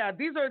 So, yeah,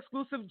 these are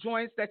exclusive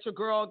joints that your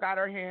girl got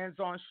her hands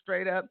on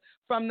straight up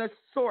from the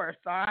source,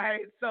 all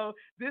right? So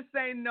this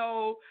ain't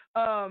no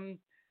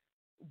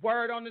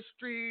word on the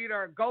street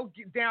or go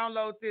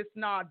download this.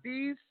 Nah,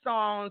 these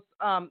songs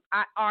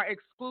are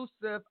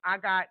exclusive. I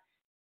got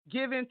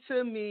given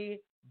to me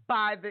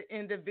by the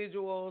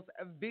individuals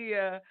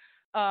via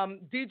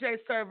DJ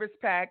Service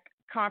Pack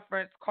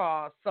conference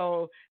calls.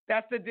 So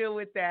that's the deal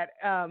with that.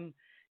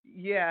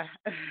 Yeah.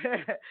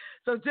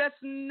 So just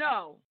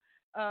know,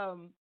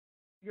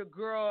 your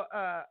girl,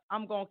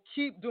 I'm going to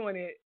keep doing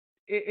it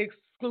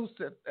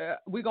exclusive.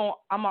 I'm going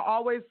to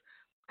always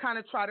kind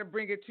of try to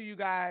bring it to you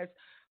guys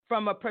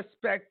from a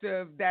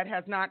perspective that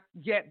has not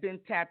yet been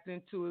tapped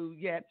into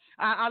yet.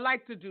 I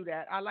like to do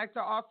that. I like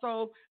to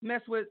also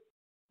mess with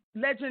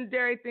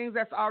legendary things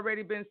that's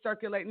already been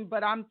circulating,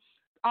 but I'm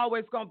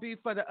always going to be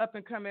for the up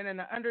and coming and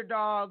the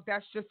underdog.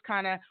 That's just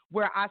kind of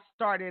where I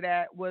started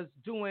at, was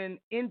doing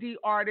indie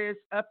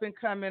artists, up and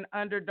coming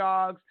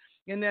underdogs.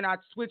 And then I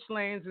switched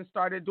lanes and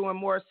started doing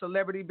more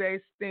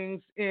celebrity-based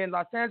things in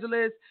Los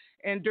Angeles.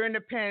 And during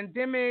the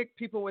pandemic,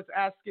 people was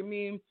asking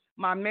me,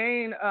 my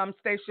main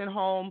station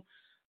home,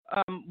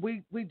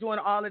 we doing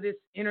all of this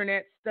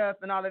internet stuff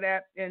and all of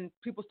that. And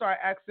people started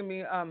asking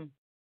me,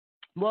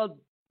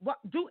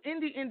 do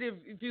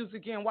Intervews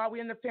again while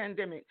we're in the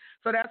pandemic.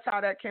 So that's how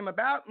that came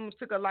about, and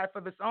took a life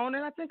of its own,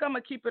 and I think I'm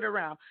going to keep it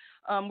around.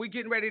 We're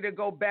getting ready to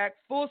go back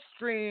full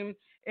stream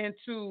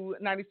into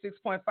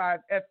 96.5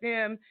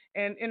 FM,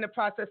 and in the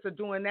process of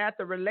doing that,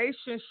 the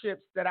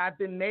relationships that I've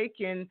been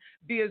making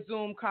via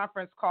Zoom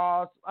conference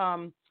calls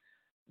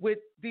with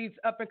these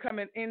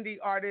up-and-coming indie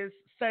artists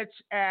such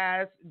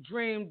as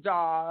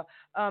DREAMDOLL,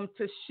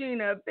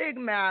 TASHINA, Big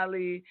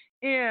Mally,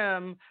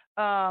 OMBPZ,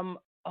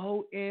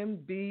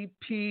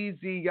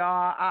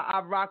 y'all.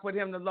 I rock with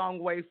him the long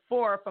way.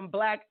 4 from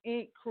Black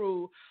Ink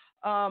Crew.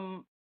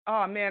 Oh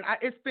man,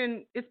 it's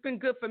been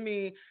good for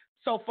me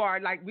so far.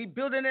 Like, we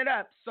building it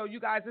up. So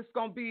you guys, it's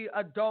gonna be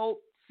a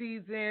dope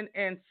season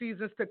and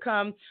seasons to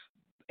come.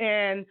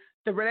 And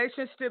the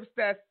relationships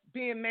that's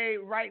being made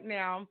right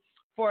now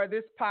for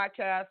this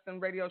podcast and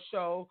radio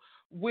show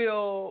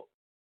will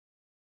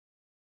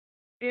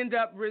end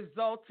up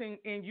resulting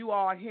in you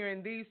all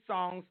hearing these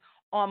songs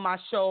on my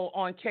show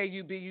on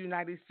KUBU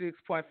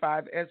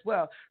 96.5 as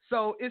well.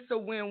 So it's a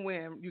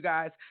win-win, you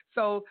guys.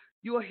 So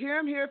you'll hear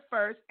them here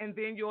first, and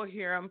then you'll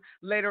hear them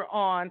later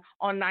on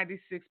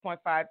 96.5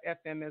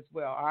 FM as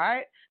well, all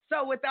right?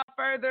 So without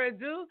further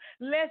ado,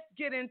 let's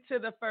get into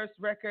the first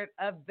record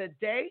of the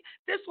day.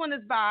 This one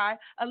is by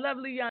a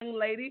lovely young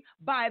lady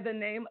by the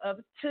name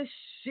of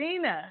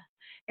TASHINA.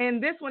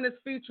 And this one is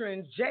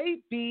featuring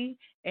JB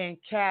and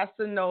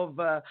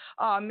Casanova.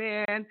 Oh,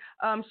 man.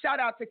 Shout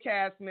out to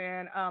Cass,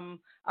 man.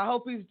 I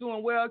hope he's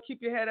doing well.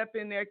 Keep your head up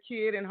in there,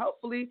 kid. And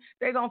hopefully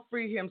they're going to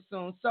free him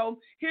soon. So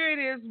here it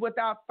is,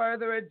 without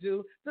further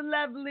ado, the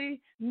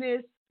lovely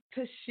Miss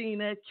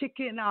TASHINA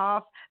kicking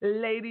off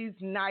Ladies'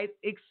 Night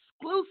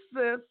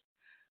exclusive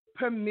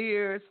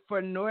premieres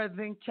for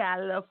Northern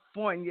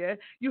California.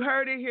 You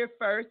heard it here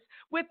first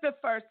with the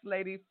First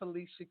Lady,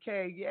 Felicia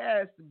K.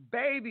 Yes,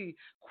 baby.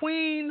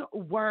 Queen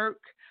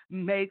work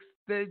makes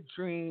the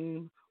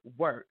dream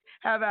work.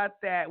 How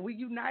about that? We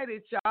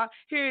united, y'all.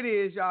 Here it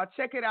is, y'all.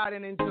 Check it out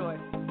and enjoy.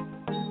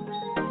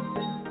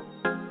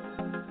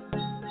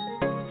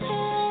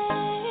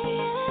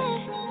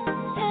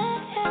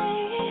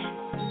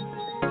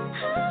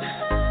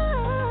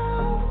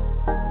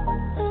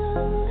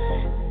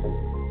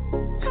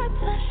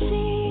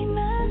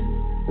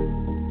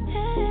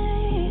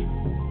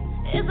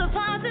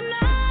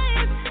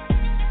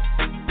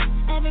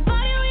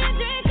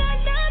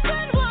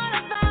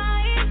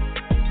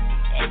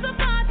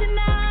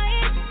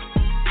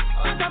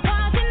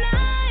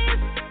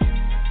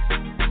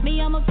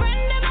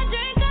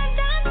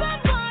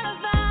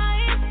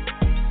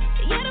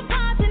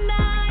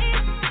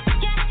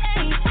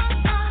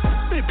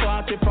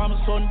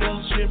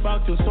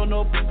 Back to sun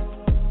up,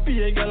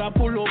 be a girl a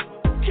pull up.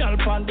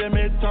 Can't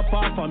pandemic top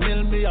off a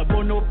mill me a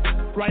bun up.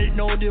 Right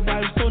now the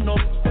vibes turn up.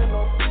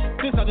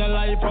 This is the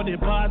life of the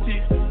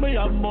party. Me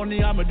have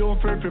money and me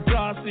don't fear for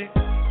plastic.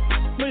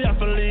 Me have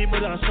to leave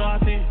with a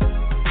shorty.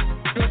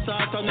 Just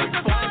start the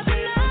next party.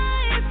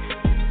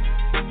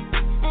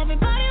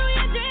 Everybody we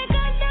a drink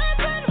and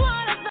dance and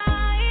wanna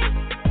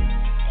vibe.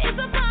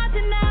 It's a party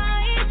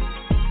night.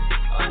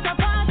 What's a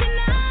party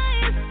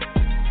night?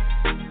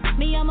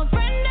 Me and my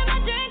friend and my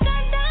drink.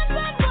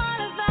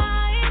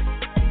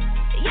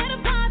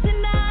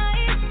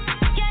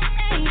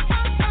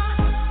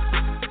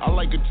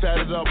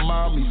 Tatted up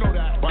mommy,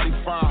 body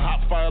fine,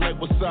 hot fire like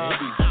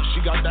wasabi. She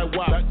got that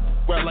wop,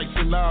 wet like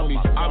tsunami.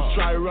 I'm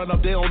trying to run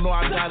up, they don't know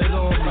I got it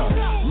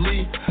on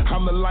me.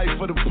 I'm the life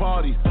of the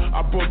party.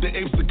 I brought the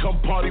apes to come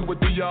party with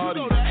the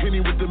yardie. Henny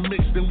with the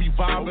mix, then we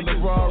vibe in the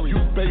Rari. You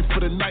pay for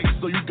the night,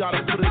 so you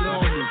gotta put it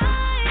on me.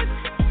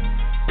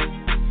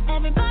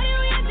 Everybody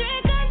we a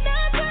drink and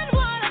dance and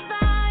wanna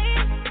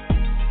vibe.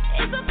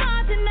 It's a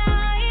party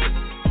night.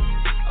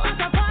 What's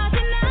a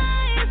party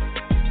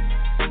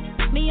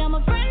night? Me and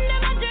my friend.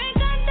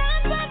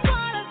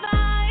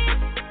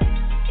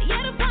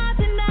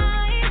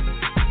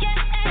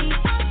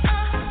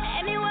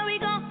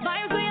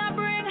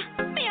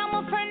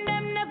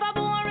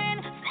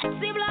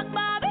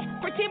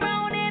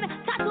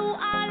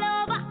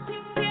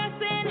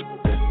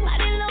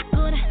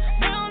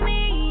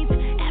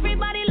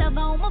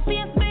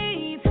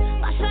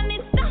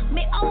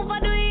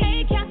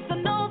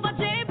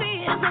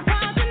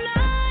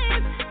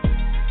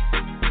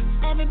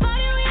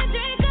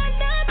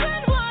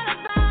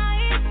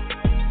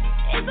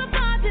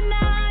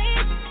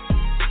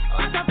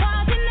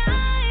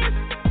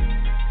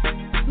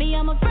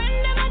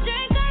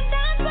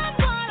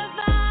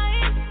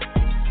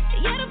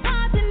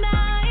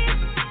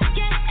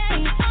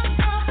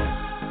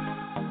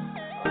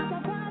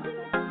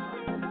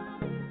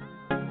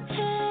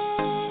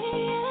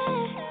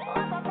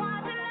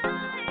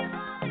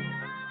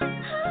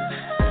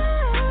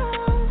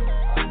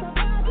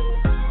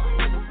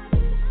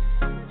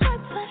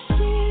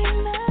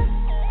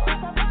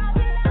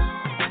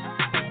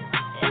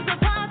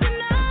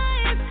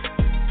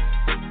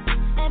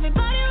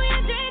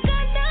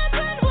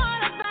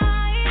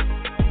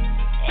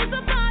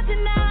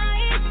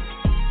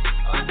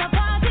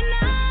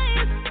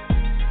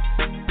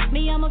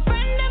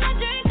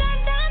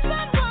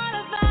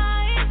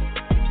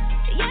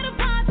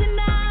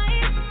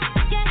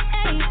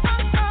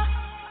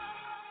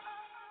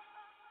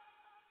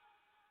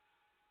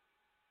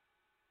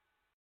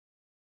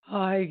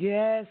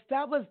 Yes,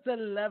 that was the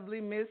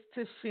lovely Miss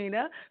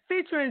TASHINA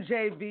featuring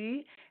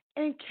JB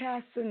and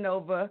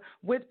Casanova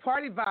with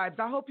Party Vibes.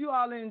 I hope you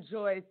all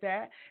enjoyed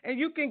that. And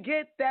you can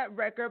get that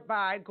record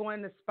by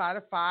going to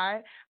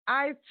Spotify,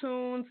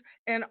 iTunes,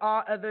 and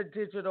all other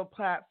digital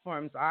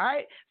platforms. All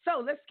right?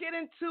 So let's get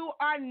into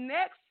our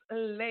next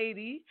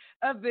lady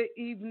of the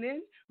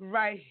evening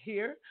right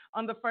here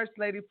on the First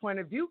Lady Point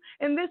of View.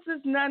 And this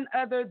is none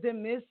other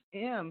than Miss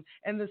M.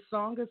 And the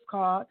song is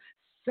called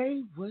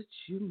Say What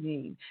You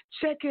Mean.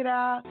 Check it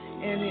out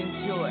and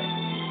enjoy.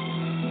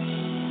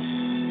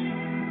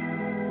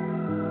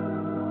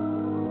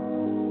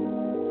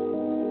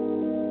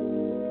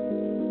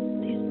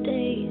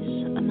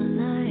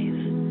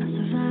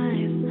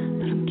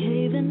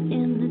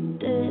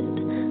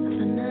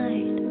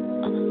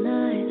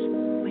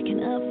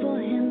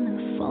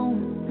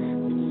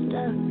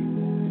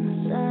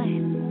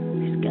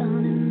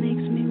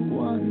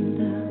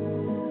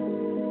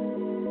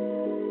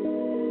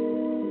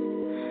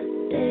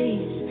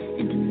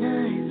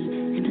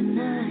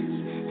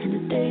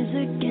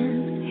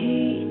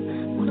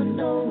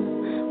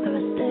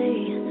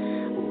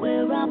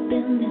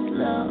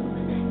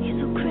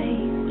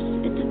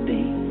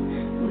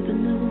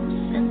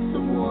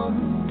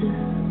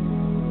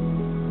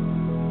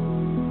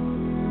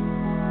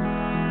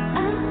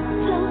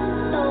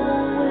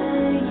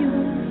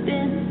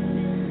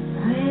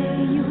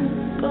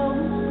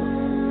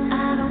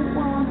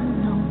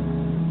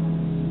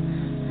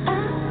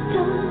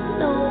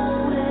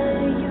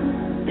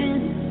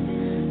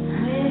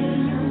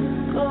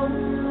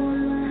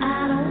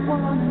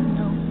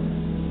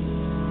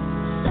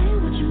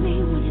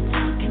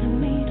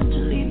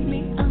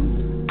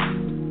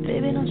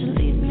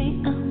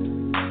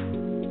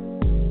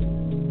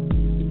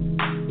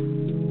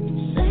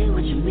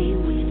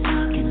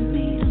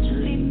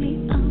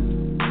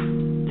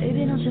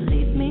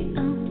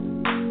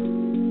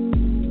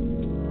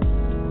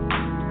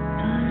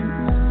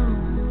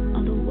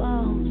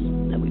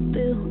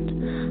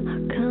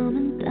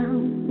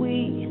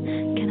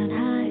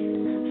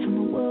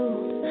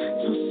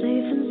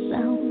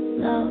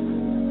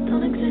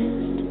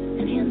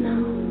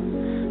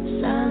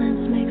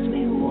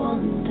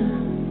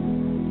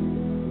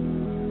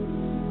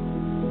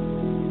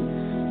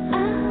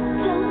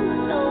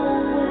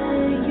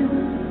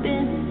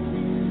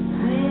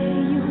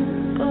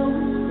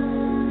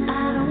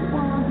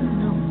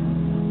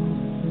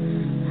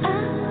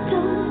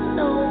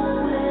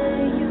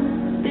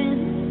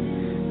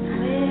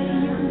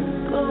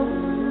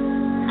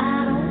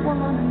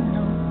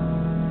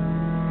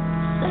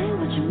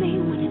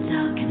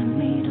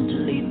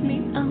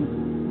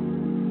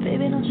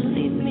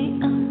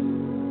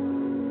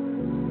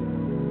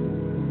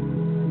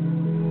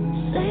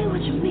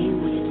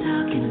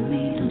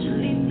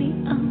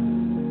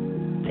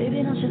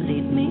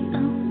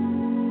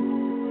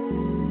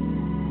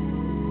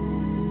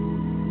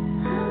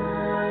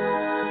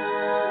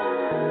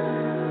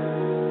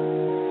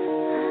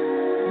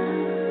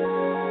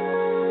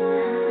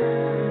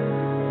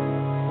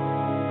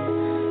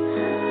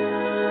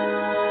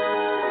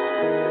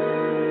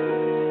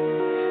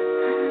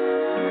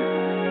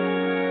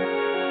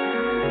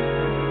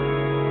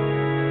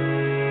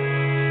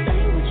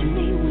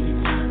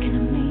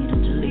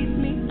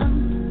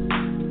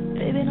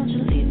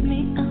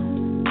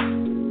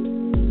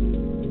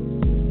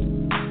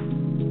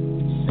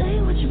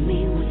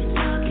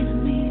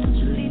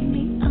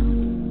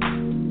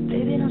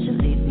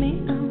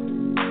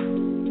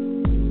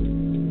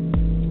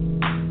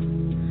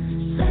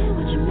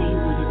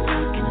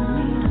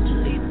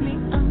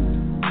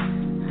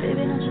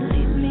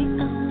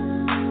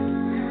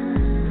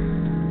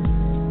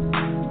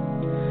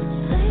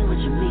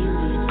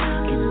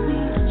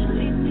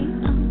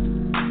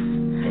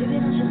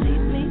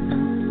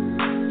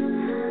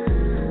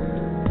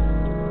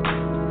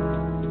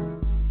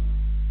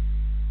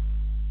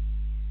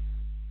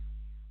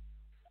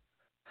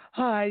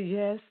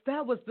 Yes,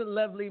 that was the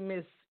lovely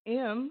Miss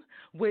M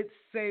with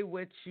Say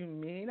What You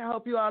Mean. I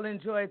hope you all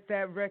enjoyed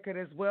that record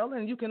as well.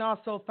 And you can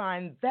also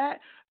find that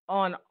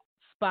on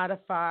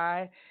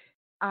Spotify,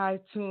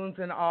 iTunes,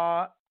 and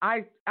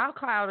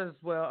iCloud as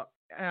well.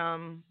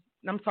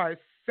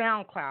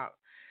 SoundCloud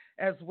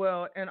as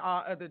well, and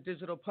all other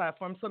digital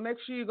platforms. So make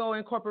sure you go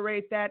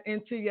incorporate that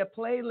into your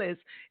playlist.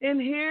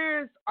 And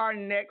here's our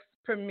next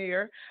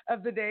premiere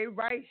of the day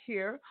right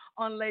here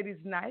on Ladies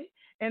Night.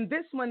 And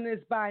this one is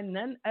by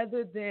none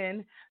other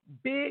than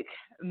Big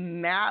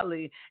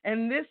Mally.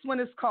 And this one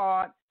is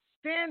called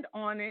Stand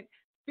On It,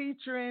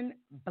 featuring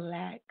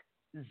Black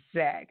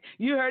Zach.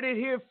 You heard it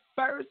here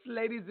first,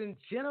 ladies and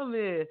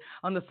gentlemen,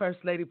 on the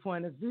First Lady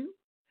Point of View.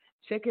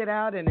 Check it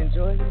out and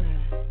enjoy the night.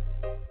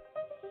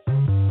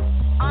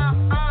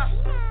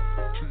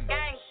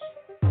 Gang.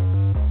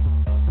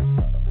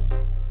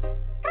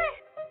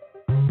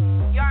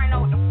 You already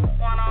know what the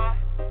going on.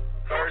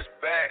 First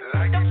back,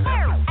 like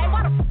Hey,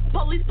 why the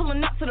police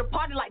pulling up to the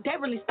party like they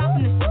really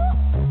stopping this?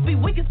 Be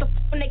weak as the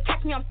when they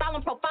catch me, I'm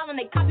styling, profiling,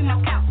 they copy my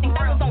couch. Think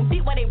that was on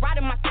deep where they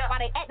riding my step, why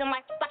they acting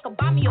like I could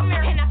buy me a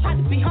and I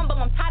tried to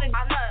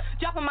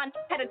of my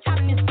had a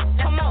chop in this.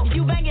 Come on,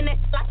 you banging that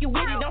like you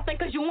with it. Don't think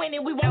cause you win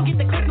it, we won't get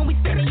the click when we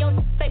spinning your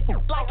say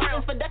like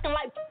kittens for ducking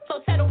like so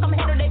settle, come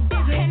handle that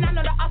business. And I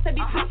know the offset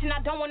be switching, I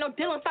don't want no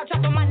dealing, stop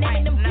dropping my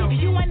name in them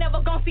digits. You ain't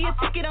never gonna see a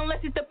ticket unless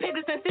it's the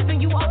piglets and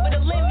sipping you over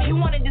the limit. You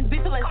wanted this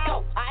bitch, so let's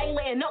go. I ain't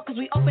laying up cause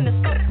we open the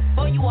scope.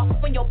 Boy, you off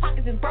when your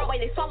pockets is broke, way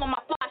they swallow my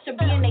flow, I should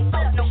be in they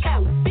throat, no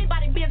cap. Big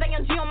body biz,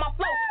 AMG on my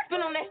flow.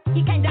 Spin on that,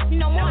 he can't dash me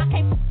no more, I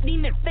can't these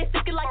niggas. They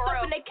stick it like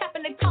soap and they cap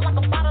and they talk like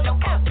a bottle, no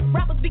cap.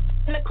 Rappers be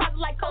in the closet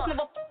like coke,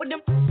 never with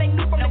them, they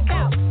knew from the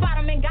couch. Spot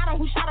them and got them,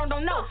 who shot them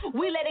don't know.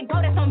 We let it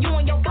go, that's on you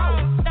and your bro.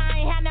 I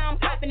ain't had, now I'm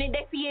copping it,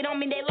 they see it on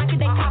me, they like it,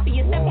 they copy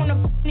it. Step on the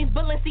these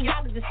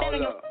Balenciagas, just stand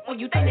on your when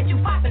you think that you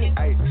popping it.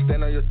 Hey,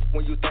 stand on your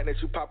when you think that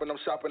you popping,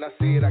 I'm shopping, I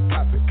see it, I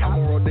cop it. I'm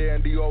on Rodeo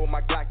and Dior with my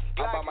Glocky.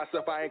 I by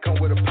myself, I ain't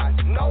come with a posse.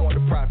 I want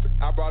the profit.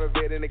 I brought a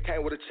vet and it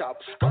came with a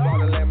chopper. I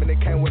brought a lamb and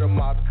it came with a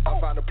mop. I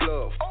found a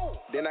plug.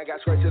 Then I got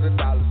straight to the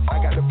dollars.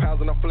 I got the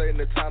pounds and I'm flooding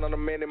the town on the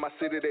man in my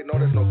city. They know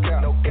there's no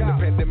cap. In the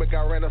pandemic,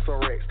 I ran us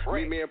on Rex.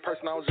 Meet me in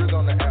person, I was just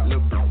on the app.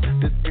 Look,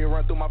 this beer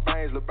run through my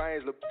veins, little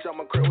bangs, little bitch. I'm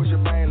a crib with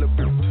your bang, little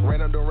bitch.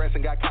 Ran under rest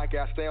and got cocky.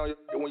 I stay on you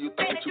when you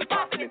think that you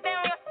popping it.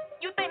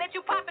 You think that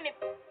you popping it.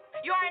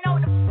 You already know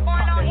what the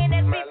going on in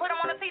that beat. Put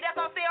them on the T, that's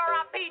on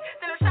CRIP.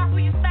 Send them shots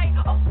where you stay.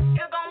 Oh,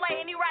 you gon' lay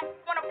any right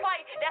wanna play.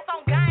 That's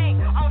on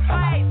game, on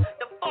trade.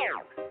 The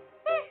fuck.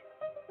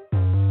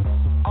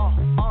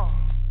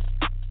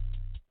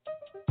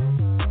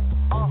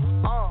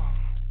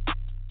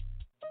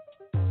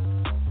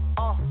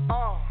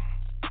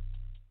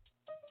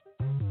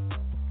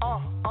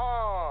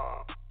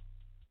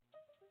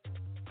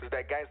 Is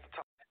that gangster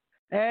talk?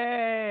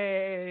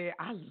 Hey,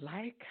 I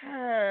like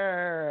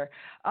her.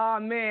 Oh,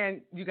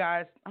 man, you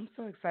guys, I'm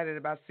so excited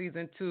about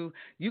season 2.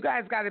 You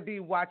guys got to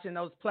be watching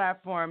those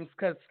platforms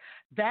because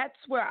that's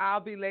where I'll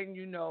be letting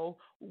you know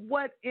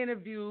what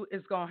interview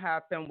is going to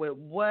happen with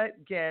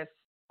what guests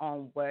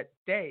on what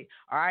day.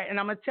 All right. And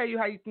I'm going to tell you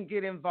how you can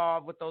get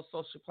involved with those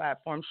social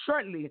platforms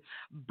shortly.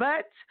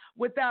 But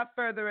without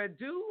further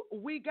ado,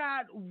 we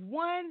got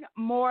one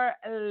more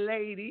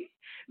lady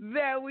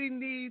that we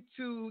need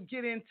to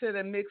get into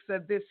the mix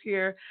of this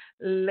here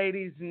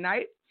ladies'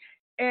 night.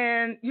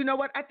 And you know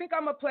what? I think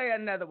I'm going to play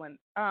another one.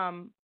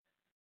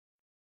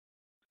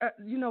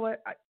 You know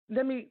what?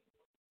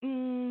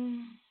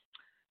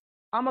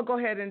 I'm going to go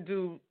ahead and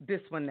do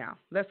this one now.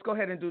 Let's go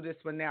ahead and do this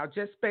one now,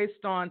 just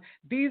based on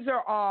these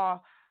are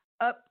all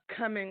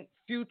upcoming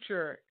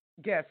future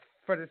guests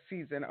for the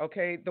season,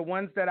 okay? The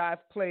ones that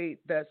I've played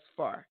thus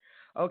far,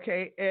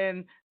 okay?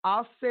 And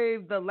I'll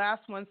save the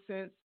last one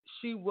since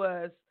she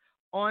was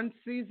on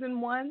season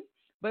 1,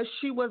 but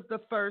she was the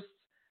first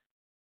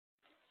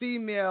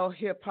female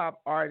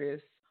hip-hop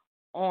artist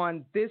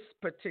on this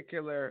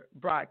particular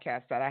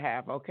broadcast that I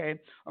have, okay,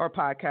 or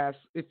podcast,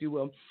 if you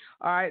will.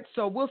 All right,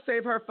 so we'll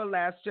save her for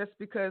last just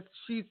because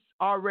she's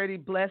already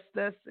blessed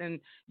us,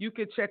 and you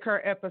can check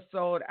her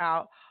episode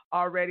out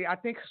already. I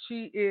think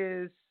she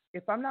is,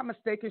 if I'm not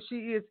mistaken,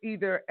 she is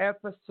either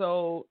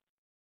episode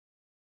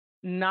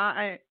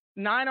 9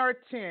 or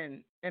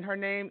 10, and her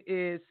name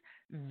is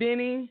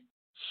Vinny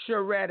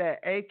Sharetta,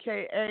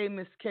 a.k.a.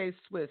 Miss K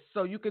Swiss.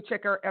 So you could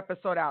check her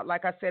episode out.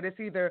 Like I said, it's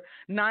either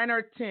 9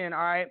 or 10, all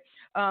right?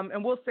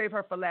 And we'll save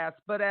her for last.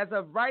 But as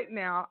of right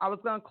now, I was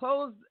going to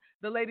close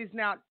the Ladies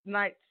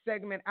Night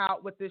segment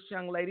out with this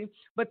young lady.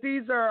 But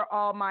these are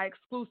all my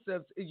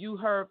exclusives. You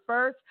heard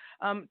first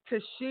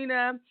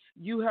TASHINA.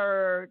 You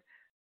heard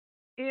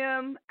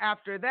M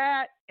after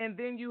that. And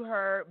then you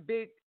heard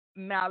Big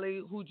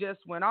Mally, who just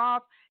went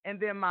off. And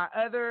then my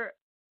other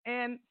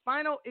and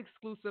final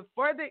exclusive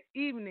for the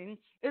evening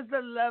is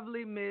the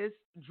lovely Miss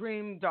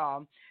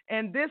DREAMDOLL.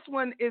 And this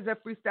one is a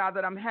freestyle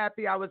that I'm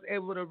happy I was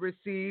able to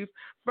receive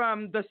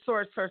from the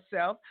source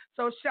herself.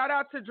 So shout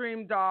out to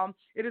DREAMDOLL.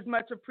 It is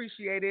much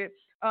appreciated.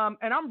 And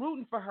I'm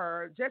rooting for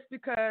her just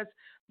because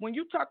when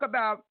you talk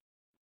about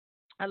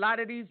a lot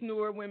of these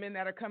newer women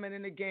that are coming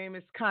in the game,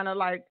 it's kind of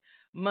like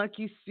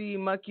monkey see,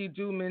 monkey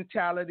do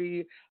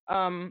mentality,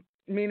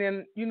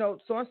 meaning, you know,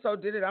 so-and-so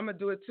did it, I'm going to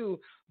do it too.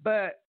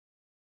 But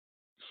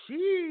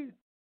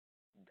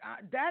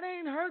that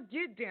ain't her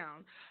get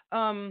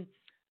down.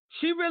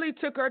 She really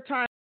took her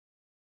time.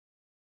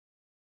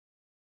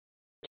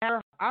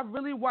 I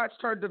really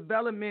watched her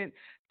development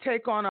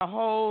take on a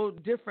whole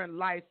different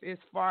life as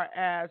far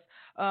as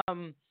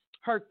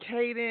her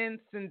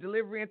cadence and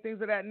delivery and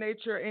things of that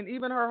nature, and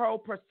even her whole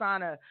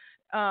persona.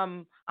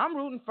 I'm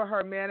rooting for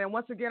her, man. And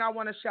once again, I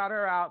want to shout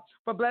her out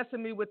for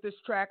blessing me with this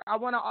track. I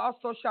want to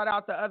also shout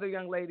out the other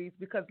young ladies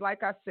because,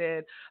 like I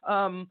said,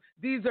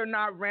 these are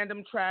not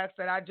random tracks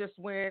that I just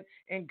went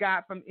and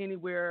got from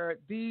anywhere.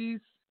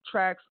 These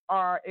tracks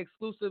are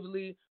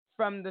exclusively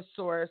from the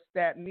source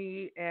that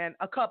me and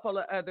a couple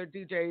of other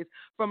DJs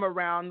from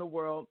around the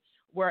world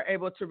were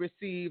able to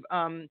receive.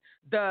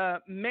 The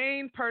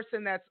main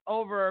person that's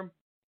over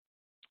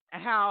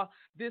how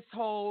this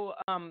whole,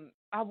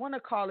 I want to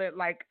call it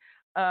like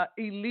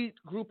elite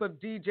group of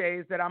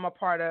DJs that I'm a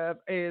part of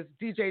is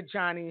DJ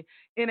Johnny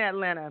in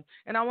Atlanta.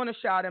 And I want to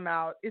shout him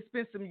out. It's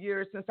been some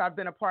years since I've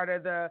been a part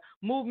of the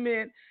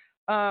movement.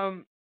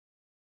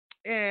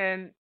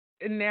 And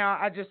now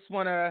I just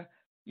want to,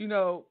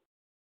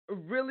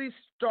 really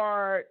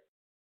start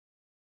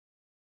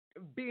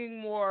being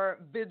more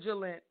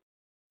vigilant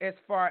as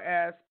far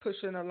as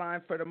pushing the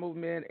line for the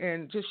movement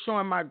and just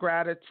showing my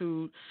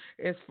gratitude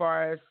as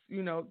far as,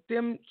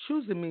 them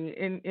choosing me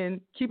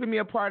and keeping me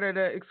a part of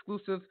the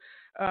exclusive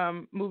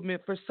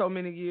movement for so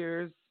many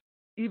years,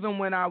 even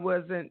when I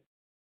wasn't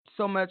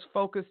so much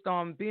focused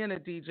on being a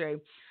DJ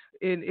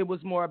and it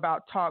was more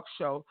about talk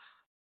show.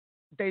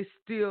 They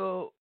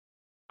still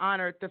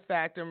honored the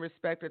fact and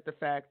respected the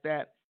fact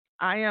that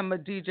I am a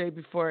DJ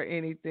before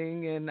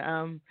anything.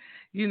 And,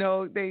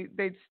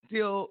 they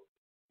still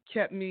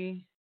kept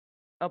me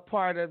a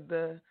part of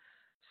the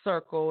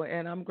circle,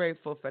 and I'm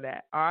grateful for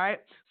that. All right.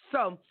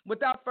 So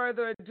without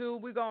further ado,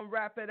 we're going to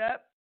wrap it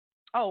up.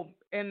 Oh,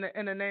 and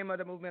the name of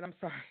the movement, I'm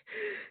sorry,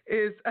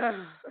 is,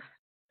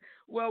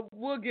 well,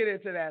 we'll get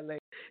into that later.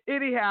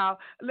 Anyhow,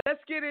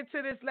 let's get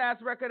into this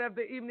last record of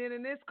the evening,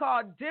 and it's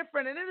called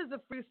Different, and it is a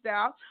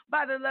freestyle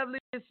by the lovely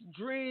Miss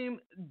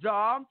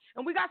DREAMDOLL.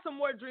 And we got some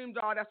more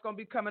DREAMDOLL that's going to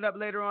be coming up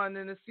later on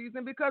in the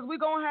season because we're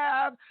going to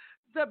have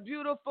the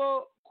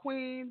beautiful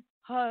queen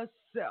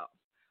herself.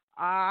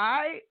 All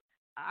right.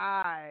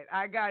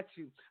 I got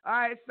you. All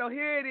right, so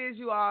here it is,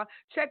 you all.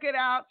 Check it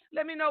out.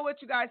 Let me know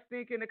what you guys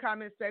think in the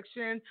comment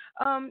section.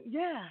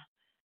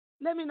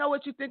 Let me know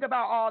what you think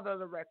about all the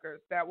other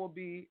records that will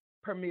be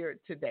premiered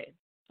today.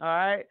 All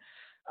right.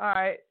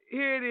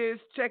 Here it is.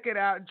 Check it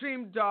out.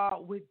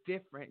 DREAMDOLL with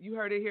Different. You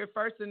heard it here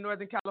first in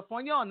Northern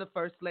California on the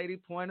First Lady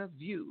Point of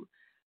View.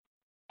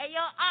 Hey,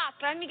 yo,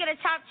 let me get a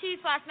chopped cheese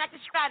so I smack the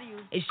shit out of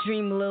you. It's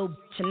Dream, little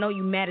bitch. I know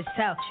you mad as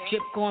hell.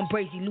 Drip going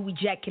brazy, Louis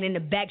jacket in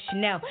the back,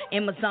 Chanel.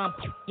 Amazon,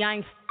 y'all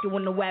ain't f***ing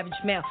with no average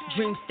mail.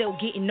 Dream still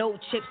getting no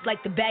chips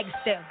like the bag is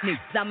stale.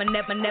 I'ma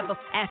never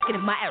asking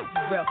if my ass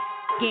is real.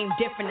 Game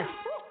different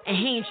and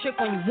he ain't trick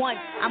on you once.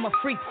 I'm a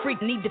freak,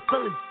 need to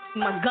feel it in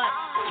my gut.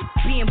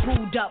 Being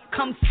booed up,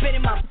 come spit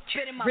him up.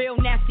 Real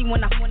nasty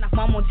when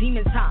I'm on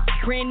demon time.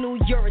 Brand new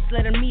Urus,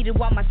 let him meet it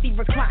while my seat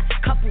recline.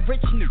 Couple rich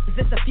niggas,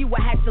 there's a few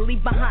I had to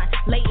leave behind.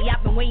 Lately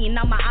I've been weighing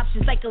out my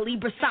options like a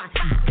Libra sign.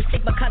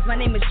 Because my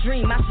name is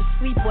Dream, I should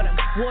sleep with him.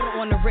 Water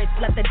on the wrist,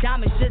 let the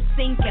diamonds just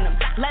sink in him.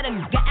 Let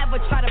him ever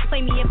try to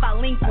play me if I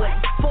link with him.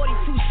 42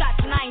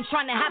 shots and I ain't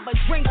trying to have a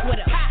drink with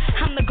him.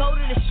 I'm the go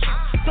to the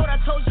street, thought I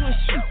told you in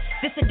shoot.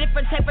 This a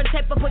different type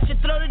of put your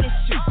throat in the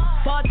shoot.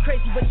 Bars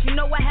crazy, but you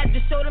know I had to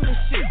show them and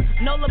shoot.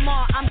 No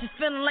Lamar, I'm just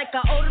feeling like I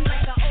owe them.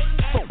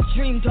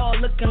 DREAMDOLL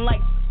looking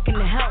like in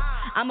the hell.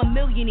 I'm a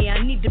millionaire,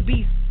 I need to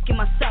be in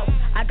myself.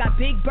 I got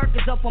big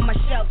burgers up on my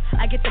shelf.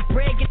 I get the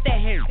bread, get the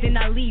hair, then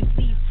I leave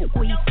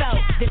where he felt.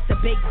 This a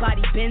big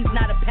body Benz,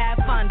 not a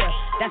Pathfinder.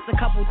 That's a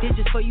couple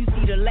digits for you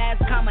see the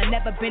last comma.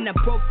 Never been a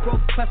broke.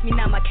 Trust me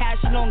now, my cash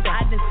longer.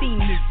 I done seen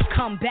me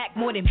come back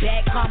more than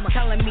bad karma.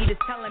 Telling me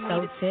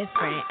so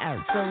different,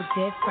 so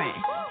different,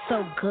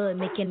 so good,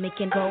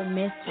 making go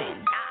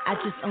missing. I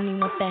just only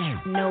want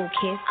that no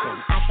kissing.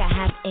 I can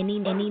have any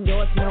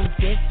yours, no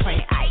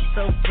different. I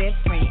so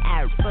different,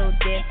 so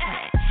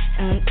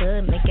different.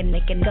 Good,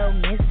 making go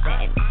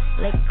missing.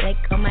 Lick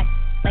on my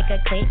like a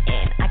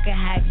clayton. I can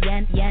have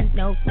yan,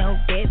 no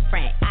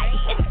different.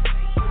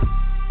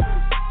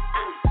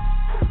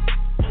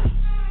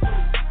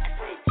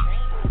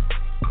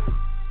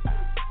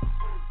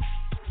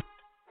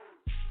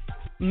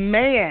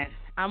 Man,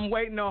 I'm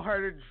waiting on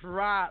her to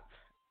drop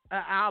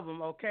an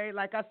album, okay?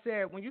 Like I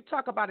said, when you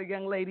talk about a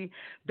young lady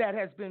that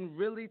has been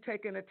really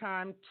taking the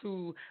time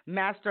to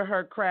master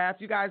her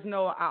craft, you guys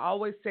know I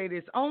always say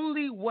this,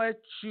 only what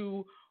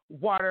you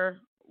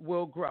water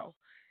will grow.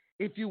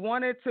 If you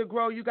want it to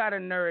grow, you got to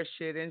nourish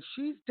it, and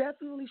she's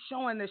definitely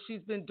showing that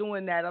she's been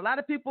doing that. A lot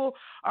of people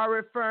are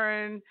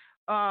referring,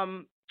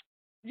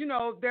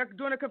 they're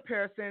doing a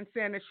comparison,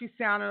 saying that she's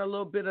sounding a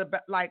little bit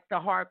like the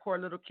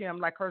hardcore Little Kim,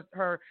 like her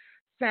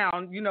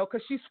sound,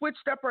 because she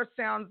switched up her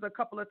sounds a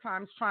couple of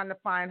times trying to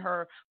find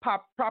her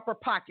proper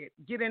pocket,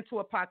 get into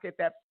a pocket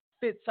that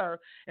fits her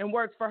and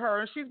works for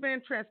her. And she's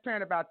been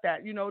transparent about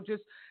that,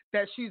 just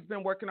that she's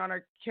been working on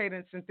her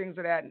cadence and things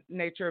of that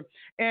nature.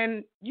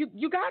 And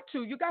you guys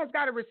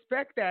got to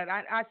respect that.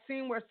 I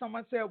seen where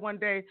someone said one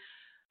day,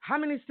 how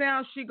many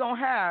sounds she gonna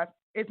have?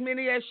 As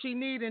many as she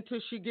need until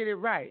she get it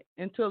right,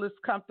 until it's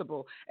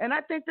comfortable. And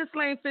I think this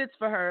lane fits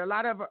for her. A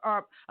lot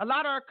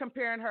are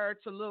comparing her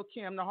to Lil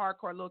Kim, the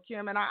hardcore Lil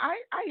Kim, and I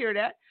hear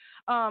that.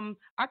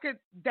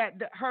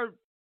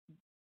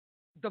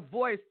 The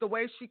voice, the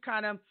way she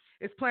kind of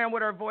is playing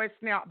with her voice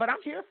now, but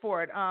I'm here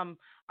for it.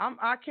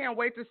 I can't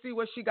wait to see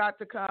what she got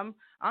to come.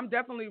 I'm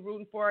definitely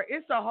rooting for her.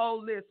 It's a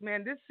whole list,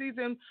 man. This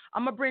season,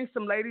 I'm gonna bring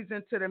some ladies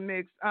into the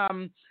mix.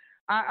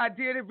 I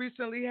did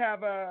recently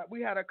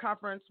we had a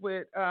conference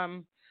with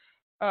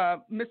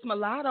Miss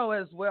Mulatto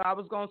as well. I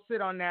was going to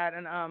sit on that,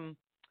 and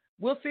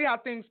we'll see how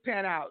things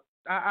pan out.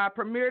 I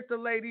premiered the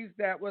ladies.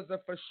 That was a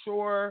for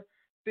sure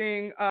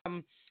thing.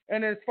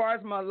 And as far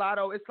as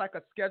Mulatto, it's like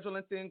a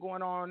scheduling thing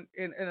going on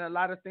in a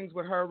lot of things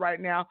with her right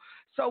now.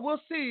 So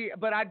we'll see.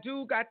 But I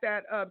do got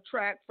that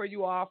track for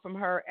you all from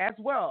her as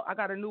well. I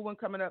got a new one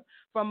coming up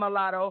from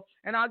Mulatto,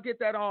 and I'll get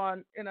that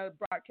on in a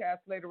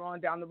broadcast later on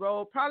down the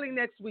road, probably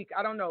next week.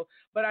 I don't know.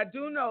 But I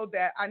do know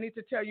that I need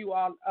to tell you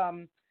all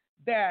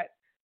that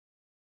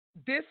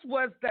this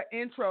was the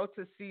intro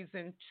to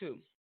season 2.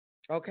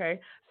 Okay?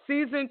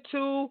 Season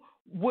 2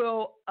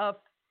 will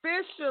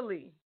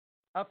officially,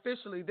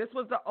 this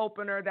was the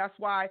opener. That's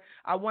why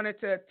I wanted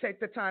to take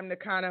the time to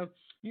kind of,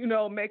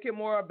 make it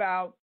more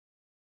about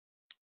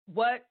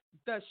what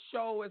the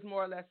show is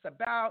more or less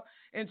about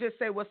and just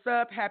say, what's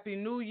up? Happy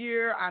New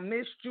Year. I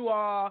missed you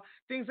all.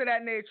 Things of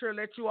that nature.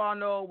 Let you all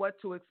know what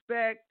to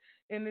expect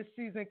in this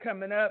season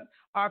coming up.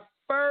 Our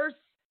first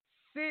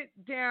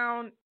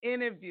sit-down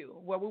interview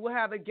where we will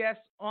have a guest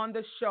on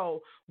the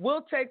show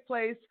will take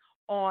place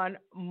on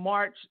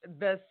March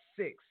the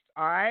 6th.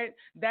 All right.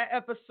 That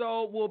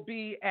episode will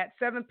be at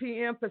 7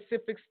 p.m.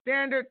 Pacific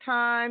Standard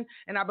Time,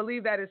 and I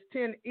believe that is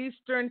 10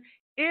 Eastern.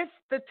 If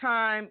the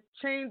time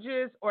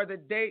changes or the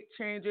date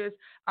changes,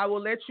 I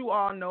will let you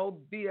all know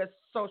via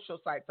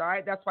social sites, all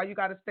right? That's why you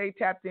got to stay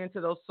tapped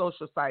into those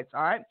social sites,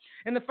 all right?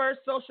 And the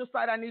first social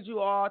site I need you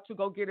all to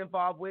go get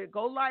involved with,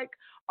 go like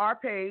our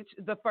page,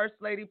 The First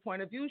Lady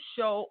Point of View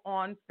Show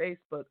on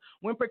Facebook.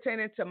 When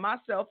pertaining to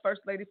myself,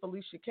 First Lady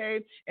Felicia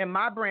K, and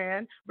my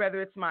brand,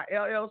 whether it's my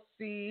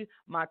LLC,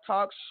 my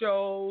talk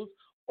shows,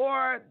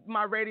 or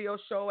my radio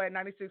show at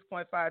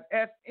 96.5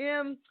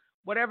 FM,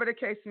 whatever the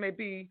case may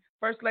be,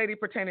 First Lady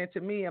pertaining to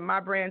me and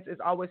my brands is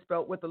always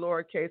spelled with the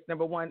lowercase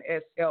number 1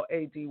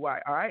 SLADY.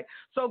 All right.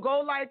 So go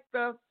like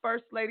the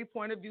First Lady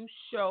Point of View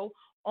Show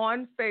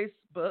on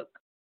Facebook.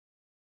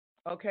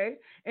 Okay.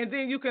 And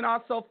then you can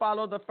also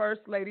follow the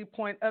First Lady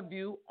Point of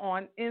View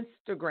on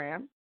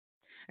Instagram.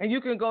 And you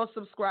can go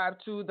subscribe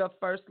to the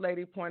First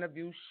Lady Point of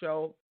View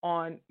Show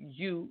on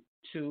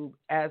YouTube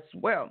as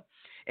well.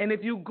 And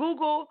if you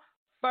Google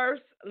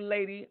First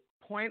Lady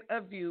Point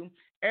of View,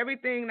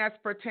 everything that's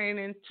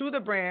pertaining to the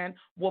brand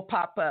will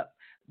pop up.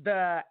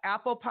 The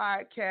Apple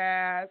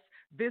Podcast,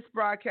 this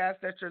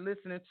broadcast that you're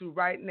listening to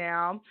right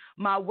now,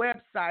 my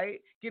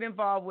website, get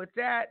involved with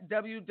that,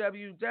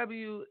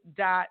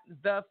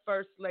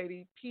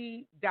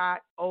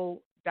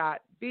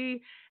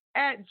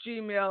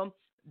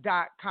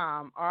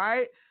 www.thefirstladyp.o.b@gmail.com. All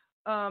right?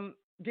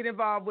 Get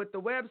involved with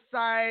the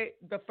website,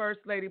 The First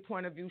Lady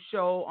Point of View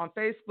Show on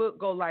Facebook.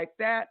 Go like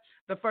that.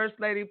 The First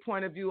Lady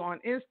Point of View on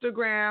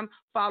Instagram.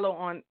 Follow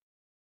on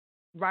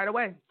right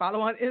away.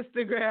 Follow on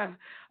Instagram.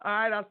 All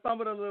right. I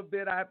stumbled a little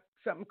bit.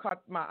 Something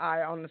caught my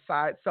eye on the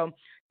side. So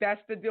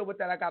that's the deal with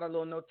that. I got a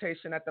little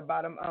notation at the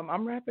bottom.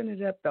 I'm wrapping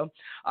it up though.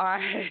 All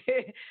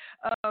right.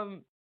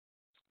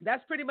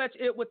 That's pretty much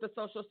it with the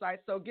social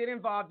sites. So get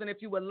involved. And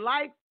if you would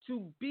like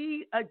to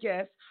be a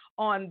guest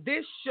on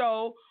this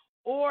show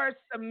or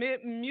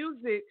submit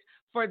music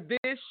for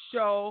this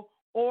show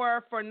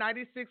or for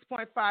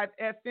 96.5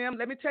 FM.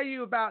 Let me tell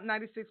you about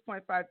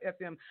 96.5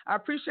 FM. I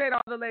appreciate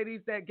all the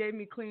ladies that gave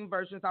me clean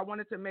versions. I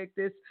wanted to make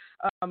this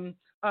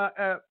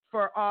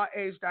for all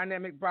age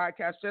dynamic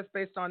broadcast just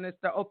based on this,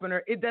 the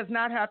opener. It does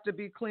not have to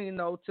be clean,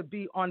 though, to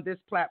be on this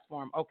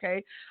platform,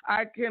 okay?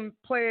 I can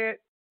play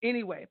it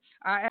anyway.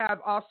 I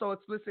have also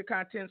explicit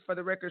contents for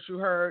the records you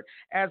heard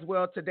as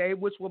well today,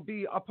 which will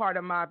be a part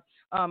of my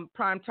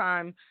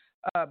primetime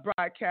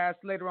broadcast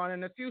later on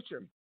in the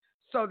future.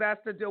 So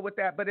that's the deal with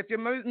that. But if your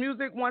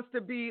music wants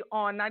to be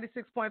on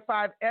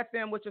 96.5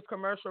 FM, which is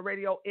commercial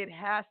radio, it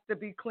has to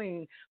be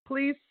clean.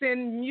 Please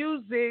send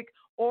music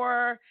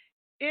or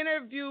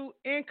interview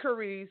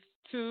inquiries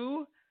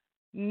to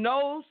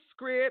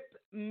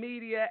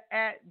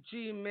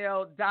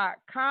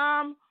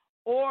noscriptmedia@gmail.com,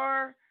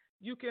 or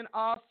you can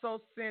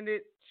also send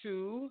it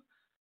to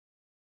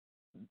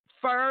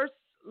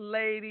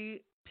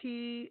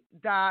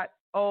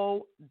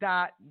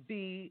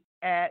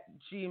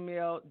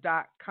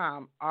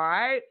firstladyp.o.v@gmail.com. All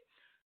right?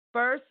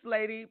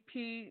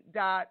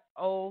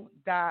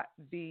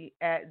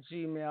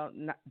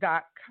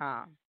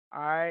 firstladyp.o.v@gmail.com.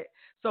 All right?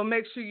 So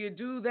make sure you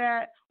do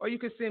that, or you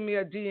can send me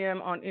a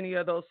DM on any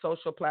of those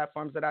social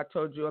platforms that I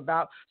told you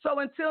about. So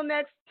until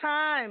next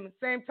time,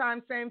 same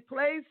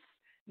place,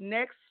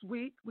 next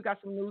week, we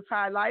got some news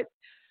highlights.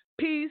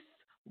 Peace,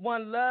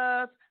 one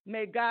love.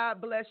 May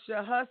God bless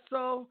your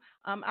hustle.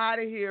 I'm out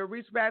of here.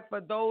 Reach back for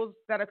those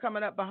that are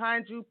coming up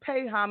behind you.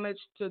 Pay homage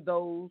to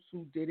those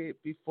who did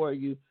it before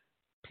you.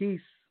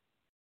 Peace.